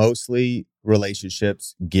 It was mostly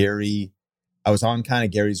relationships. Gary, I was on kind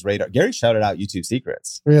of Gary's radar. Gary shouted out YouTube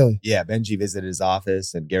Secrets. Really? Yeah. Benji visited his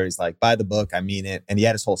office and Gary's like, buy the book. I mean it. And he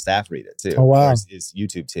had his whole staff read it too. Oh, wow. His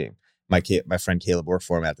YouTube team. My friend Caleb worked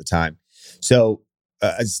for him at the time. So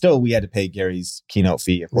still, we had to pay Gary's keynote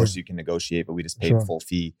fee. Of course, you can negotiate, but we just paid the full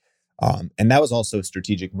fee. And that was also a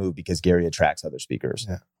strategic move because Gary attracts other speakers.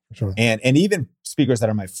 Yeah, for sure. And even speakers that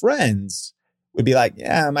are my friends would be like,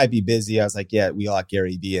 yeah, I might be busy. I was like, yeah, we all got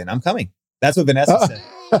Gary Vee and I'm coming. That's what Vanessa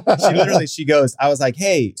said. She goes, I was like,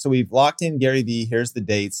 hey, so we've locked in Gary Vee. Here's the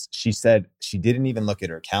dates. She said she didn't even look at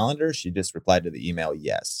her calendar. She just replied to the email,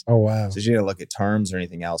 yes. Oh, wow. So she didn't look at terms or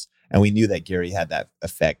anything else. And we knew that Gary had that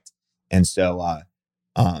effect. And so,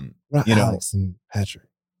 Alex and Patrick.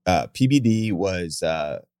 PBD was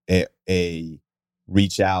a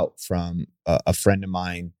reach out from a friend of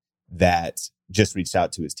mine that just reached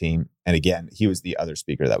out to his team. And again, he was the other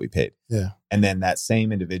speaker that we paid. Yeah. And then that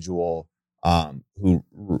same individual who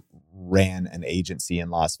ran an agency in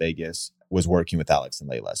Las Vegas was working with Alex and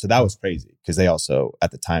Layla. So that was crazy because they also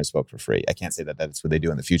at the time spoke for free. I can't say that that's what they do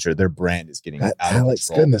in the future. Their brand is getting out of Alex,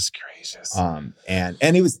 control. goodness gracious. And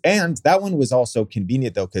that one was also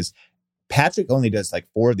convenient though, because Patrick only does like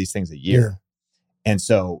 4 of these things a year. Yeah. And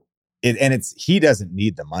so he doesn't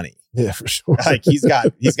need the money. Yeah, for sure. Like he's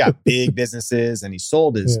got big businesses and he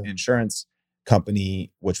sold his insurance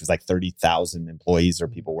company, which was like 30,000 employees or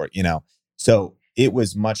people work, So it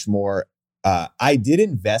was much more, I did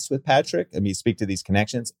invest with Patrick. I mean, speak to these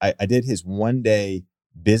connections. I did his 1-day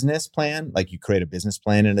business plan. Like you create a business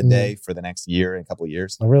plan in a day for the next year and a couple of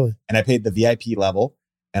years. Oh, really? And I paid the VIP level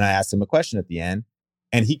and I asked him a question at the end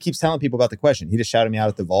and he keeps telling people about the question. He just shouted me out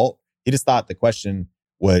at the vault. He just thought the question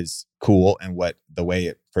was cool and the way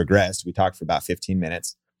it progressed. We talked for about 15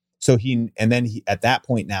 minutes. So at that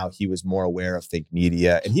point now he was more aware of Think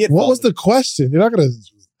Media and he had. What was the question?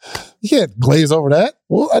 You can't glaze over that.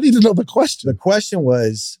 Well, I need to know the question. The question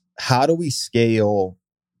was, how do we scale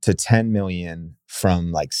to 10 million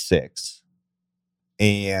from like 6?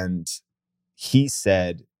 And he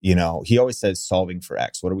said, he always says solving for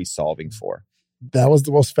X. What are we solving for? That was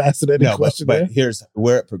the most fascinating question. But here's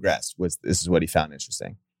where it progressed this is what he found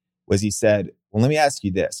interesting, was he said, well, let me ask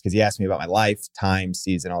you this, because he asked me about my life, time,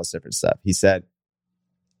 season, all this different stuff. He said,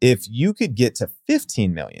 if you could get to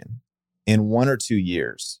 15 million in 1 or 2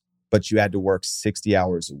 years, but you had to work 60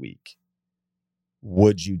 hours a week,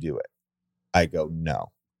 would you do it? I go,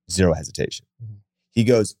 no, 0 hesitation. Mm-hmm. He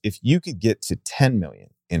goes, if you could get to 10 million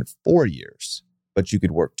in 4 years, but you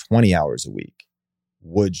could work 20 hours a week,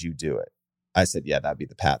 would you do it? I said, yeah, that'd be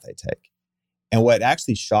the path I take. And what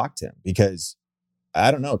actually shocked him, because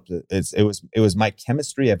I don't know, it was my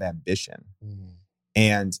chemistry of ambition. Mm-hmm.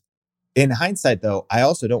 And in hindsight, though, I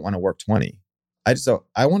also don't want to work 20. I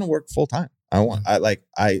want to work full time.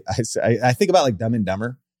 I think about like Dumb and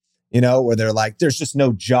Dumber, where they're like, there's just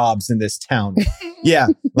no jobs in this town. Yeah,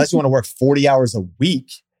 unless you want to work 40 hours a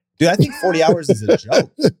week. Dude, I think 40 hours is a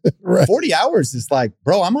joke. Right. 40 hours is like,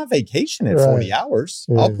 bro, I'm on vacation at 40 hours.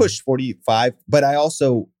 Yeah. I'll push 45, but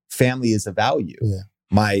family is a value. Yeah.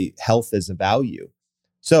 My health is a value.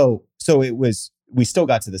 So we still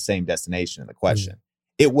got to the same destination in the question.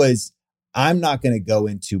 Yeah. It was, I'm not going to go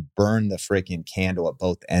into burn the freaking candle at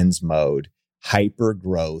both ends mode, hyper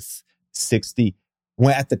growth, 60.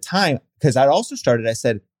 When at the time, because I also started, I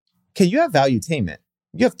said, okay, you have Valuetainment.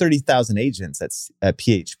 You have 30,000 agents at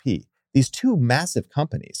PHP, these 2 massive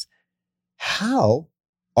companies. How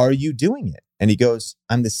are you doing it? And he goes,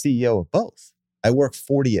 I'm the CEO of both. I work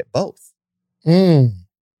 40 at both. And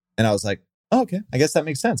I was like, oh, okay, I guess that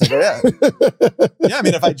makes sense. I go, yeah.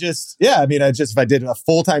 If I did a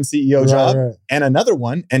full-time CEO job and another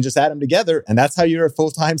one and just add them together, and that's how you're a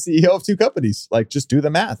full-time CEO of 2 companies. Like, just do the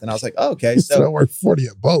math. And I was like, oh, okay. So I work 40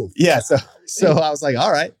 at both. Yeah. So I was like,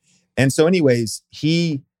 all right. And so anyways,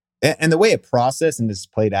 and the way it processed and this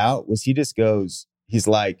played out was he just goes, he's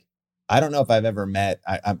like, I don't know if I've ever met,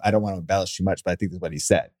 I don't want to embellish too much, but I think that's what he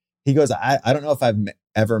said. He goes, I don't know if I've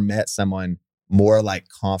ever met someone more like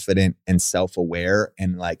confident and self-aware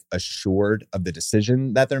and like assured of the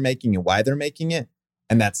decision that they're making and why they're making it.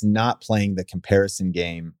 And that's not playing the comparison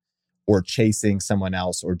game or chasing someone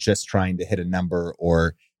else or just trying to hit a number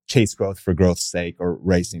or chase growth for growth's sake or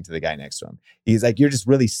racing to the guy next to him. He's like, you're just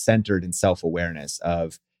really centered in self-awareness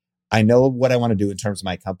of, I know what I want to do in terms of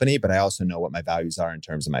my company, but I also know what my values are in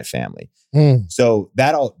terms of my family. So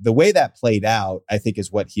the way that played out, I think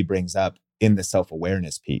is what he brings up. in the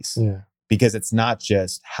self-awareness piece. Yeah. Because it's not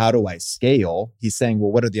just how do I scale? He's saying,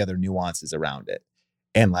 well, what are the other nuances around it?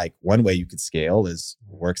 And like one way you could scale is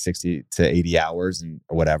work 60 to 80 hours and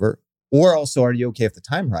or whatever. Or also, are you okay if the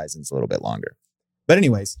time horizon's a little bit longer? But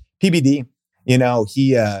anyways, PBD, he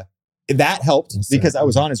that helped because I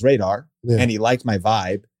was on his radar and he liked my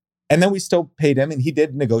vibe. And then we still paid him and he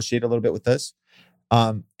did negotiate a little bit with us.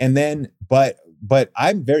 But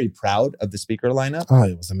I'm very proud of the speaker lineup. Oh,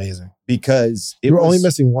 it was amazing. Because you were only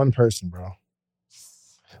missing one person, bro.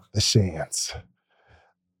 The Shans.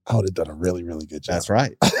 I would have done a really, really good job. That's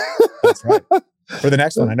right. That's right. For the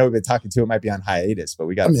next one, I know we've been talking to, it might be on hiatus, but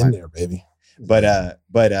we got to find in there, baby. But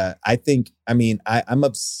I think, I'm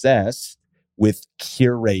obsessed with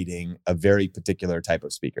curating a very particular type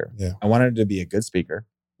of speaker. Yeah. I wanted to be a good speaker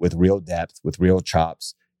with real depth, with real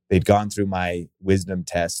chops. They'd gone through my wisdom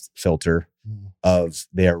test filter of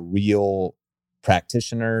their real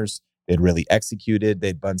practitioners. They'd really executed.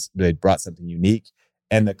 They'd brought something unique.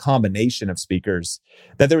 And the combination of speakers,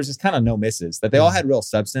 that there was just kind of no misses, that they all had real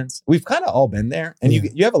substance. We've kind of all been there. And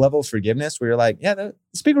you have a level of forgiveness where you're like, yeah, the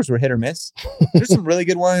speakers were hit or miss. There's some really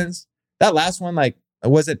good ones. That last one, like,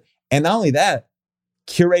 was it? And not only that,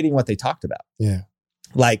 curating what they talked about. Yeah.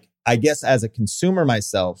 Like, I guess as a consumer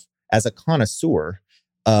myself, as a connoisseur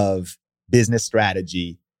of business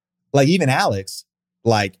strategy, like even Alex,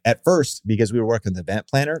 like at first, because we were working with the event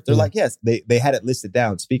planner, they're like, yes, they had it listed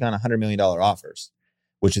down, speak on $100 million offers,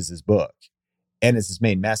 which is his book. And it's his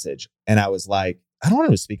main message. And I was like, I don't want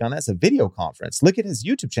him to speak on that. It's a video conference. Look at his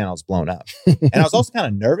YouTube channel's blown up. And I was also kind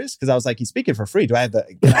of nervous because I was like, he's speaking for free. Can I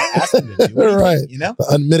ask him to do anything? Right. The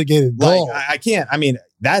unmitigated goal. Like, I can't. I mean,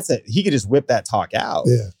 that's it. He could just whip that talk out.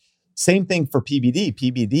 Yeah. Same thing for PBD.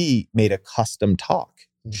 PBD made a custom talk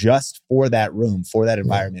just for that room, for that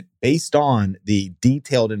environment, based on the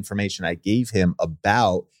detailed information I gave him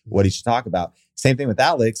about what he should talk about. Same thing with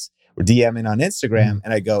Alex. We're DMing on Instagram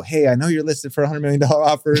and I go, hey, I know you're listed for $100 million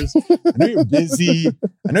offers. I know you're busy.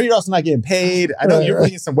 I know you're also not getting paid. I know you're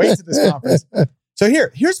bringing some weight to this conference. So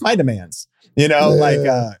here's my demands.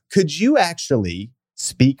 Could you actually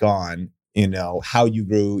speak on, how you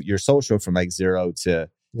grew your social from like 0 to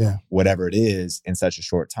whatever it is in such a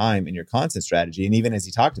short time in your content strategy? And even as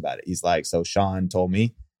he talked about it, he's like, so Sean told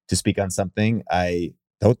me to speak on something I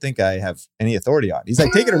don't think I have any authority on. He's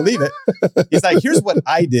like, take it or leave it. He's like, here's what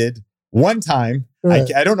I did one time.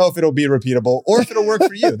 Right. I don't know if it'll be repeatable or if it'll work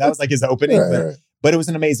for you. That was like his opening. But it was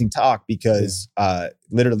an amazing talk because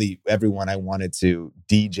literally everyone, I wanted to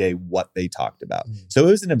DJ what they talked about. So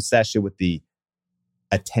it was an obsession with the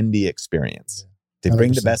attendee experience, to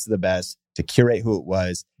bring the best of the best, to curate who it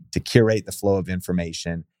was, to curate the flow of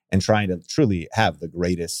information, and trying to truly have the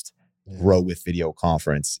greatest Grow with Video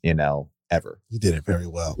conference, ever. You did it very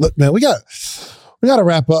well. Look, man, we got to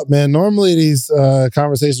wrap up, man. Normally these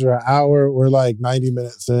conversations are an hour. We're like 90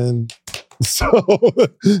 minutes in. So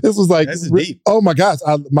this was like, deep. Oh my gosh,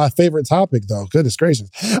 my favorite topic though. Goodness gracious.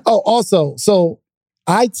 Oh, also, so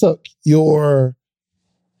I took your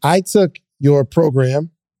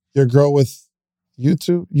program, your Grow with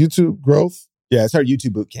YouTube Growth. Yeah, it's our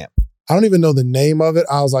YouTube boot camp. I don't even know the name of it.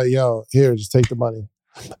 I was like, yo, here, just take the money.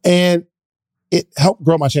 And it helped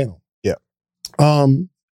grow my channel. Yeah.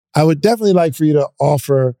 I would definitely like for you to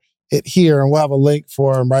offer it here, and we'll have a link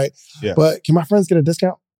for them, right? Yeah. But can my friends get a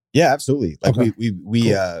discount? Yeah, absolutely. Like Okay.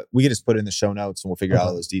 we can just put it in the show notes and we'll figure out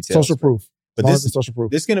all those details. Social proof. But this is social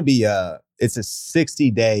proof. This is going to be it's a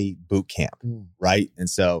 60-day boot camp, right? And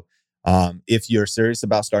so if you're serious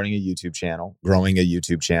about starting a YouTube channel, growing a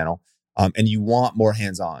YouTube channel, and you want more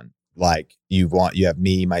hands-on, like you have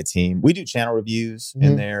me, my team, we do channel reviews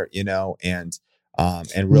in there, and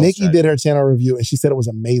real Nikki strategy. did her channel review and she said it was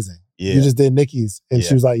amazing. Yeah. You just did Nikki's and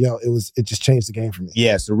she was like, yo, it just changed the game for me.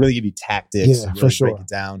 Yeah, so really give you tactics, Yeah, really for sure. break it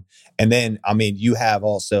down. And then, you have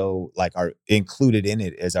also like our included in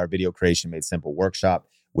it is our Video Creation Made Simple workshop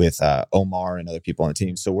with Omar and other people on the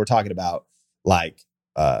team. So we're talking about like,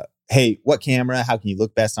 hey, what camera? How can you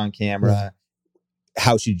look best on camera? Yeah.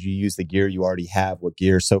 How should you use the gear you already have? What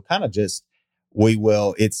gear? So kind of just, we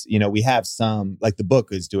have some, like the book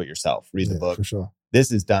is do it yourself. Read the book. For sure. This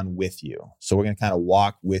is done with you. So we're going to kind of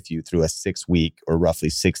walk with you through a 6-week or roughly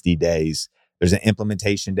 60 days. There's an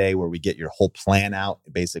implementation day where we get your whole plan out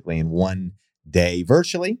basically in one day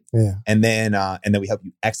virtually. Yeah. And then we help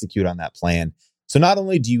you execute on that plan. So not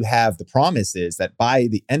only do you have the promises that by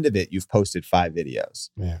the end of it, you've posted 5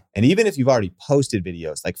 videos. Yeah. And even if you've already posted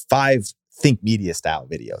videos, like 5 Think Media style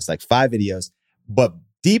videos, like 5 videos, but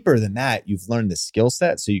deeper than that, you've learned the skill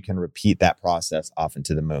set so you can repeat that process off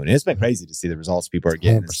into the moon. And it's been crazy to see the results people are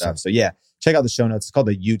getting 100%. and stuff. So yeah, check out the show notes. It's called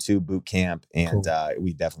the YouTube Boot Camp. And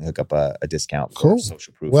we definitely hook up a discount for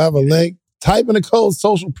Social Proof. We'll have a link. Type in the code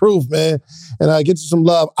Social Proof, man, and get you some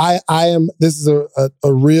love. This is a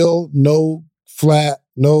real, no flat,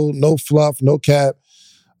 no fluff, no cap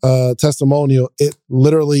testimonial. It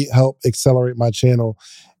literally helped accelerate my channel.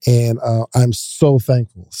 And I'm so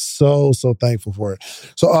thankful, so thankful for it.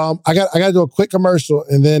 So I got to do a quick commercial,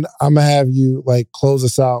 and then I'm gonna have you close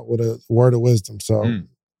us out with a word of wisdom. So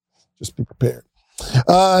just be prepared.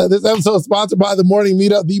 This episode is sponsored by The Morning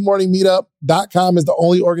Meetup. TheMorningMeetup.com is the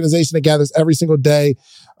only organization that gathers every single day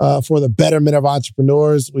for the betterment of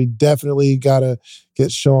entrepreneurs. We definitely gotta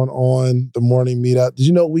get Sean on The Morning Meetup. Did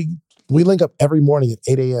you know we link up every morning at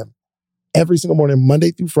 8 a.m. every single morning, Monday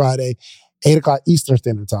through Friday. 8 o'clock Eastern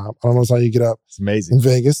Standard Time. I don't know how you get up. It's amazing. In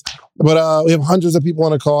Vegas. But we have hundreds of people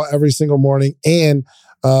on a call every single morning. And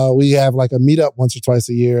we have a meetup once or twice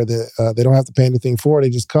a year that they don't have to pay anything for. They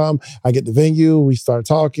just come. I get the venue. We start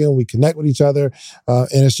talking. We connect with each other. And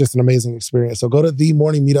it's just an amazing experience. So go to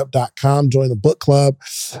themorningmeetup.com, join the book club.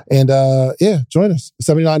 And join us.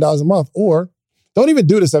 $79 a month. Or don't even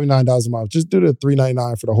do the $79 a month. Just do the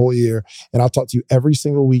 $3.99 for the whole year. And I'll talk to you every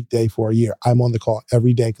single weekday for a year. I'm on the call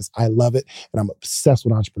every day because I love it and I'm obsessed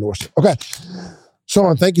with entrepreneurship. Okay.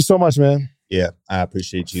 Sean, thank you so much, man. Yeah, I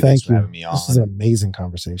appreciate you. Thanks for having me on. This is an amazing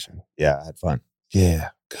conversation. Yeah, I had fun. Yeah,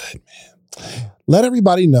 good, man. Let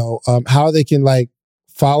everybody know how they can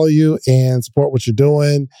follow you and support what you're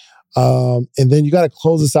doing. And then you got to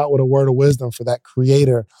close us out with a word of wisdom for that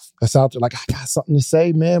creator that's out there. I got something to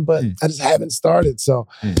say, man, but I just haven't started. So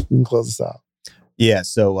you can close us out. Yeah.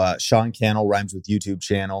 So Sean Cannell rhymes with YouTube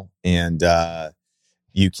channel. And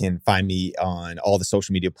you can find me on all the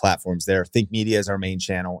social media platforms there. Think Media is our main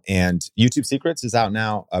channel. And YouTube Secrets is out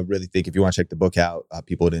now. I really think if you want to check the book out,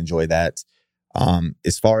 people would enjoy that.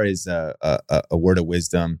 As far as a word of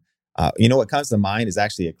wisdom, what comes to mind is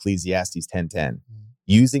actually Ecclesiastes 10:10.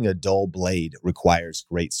 Using a dull blade requires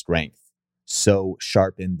great strength. So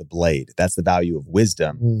sharpen the blade. That's the value of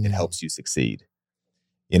wisdom. It helps you succeed.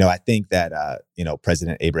 I think that,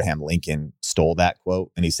 President Abraham Lincoln stole that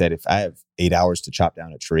quote. And he said, if I have 8 hours to chop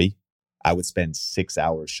down a tree, I would spend 6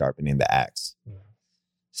 hours sharpening the axe.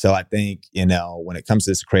 So I think, when it comes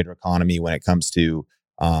to this creator economy, when it comes to,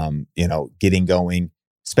 getting going,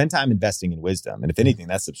 spend time investing in wisdom. And if anything,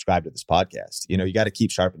 that's subscribe to this podcast. You got to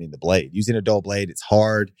keep sharpening the blade. Using a dull blade, it's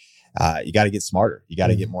hard. You got to get smarter. You got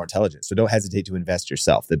to get more intelligent. So don't hesitate to invest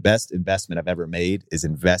yourself. The best investment I've ever made is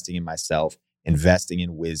investing in myself, investing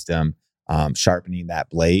in wisdom, sharpening that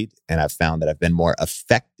blade. And I've found that I've been more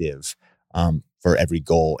effective for every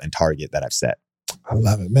goal and target that I've set. I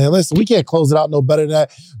love it, man. Listen, we can't close it out no better than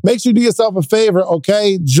that. Make sure you do yourself a favor,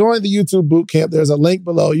 okay? Join the YouTube Bootcamp. There's a link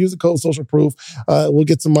below. Use the code Social Proof. We'll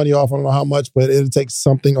get some money off. I don't know how much, but it'll take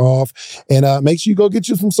something off. And make sure you go get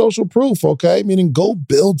you some Social Proof, okay? Meaning go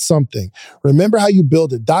build something. Remember how you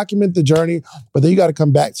build it. Document the journey, but then you got to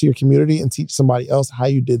come back to your community and teach somebody else how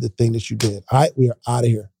you did the thing that you did. All right, we are out of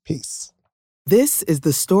here. Peace. This is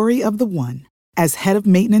the story of the one. As head of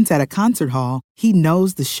maintenance at a concert hall, he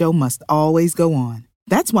knows the show must always go on.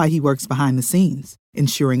 That's why he works behind the scenes,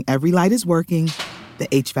 ensuring every light is working, the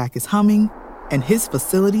HVAC is humming, and his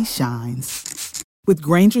facility shines. With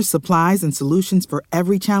Grainger's supplies and solutions for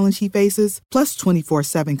every challenge he faces, plus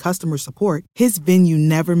 24/7 customer support, his venue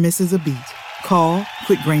never misses a beat. Call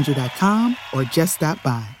quickgrainger.com or just stop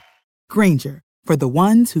by. Grainger, for the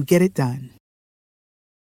ones who get it done.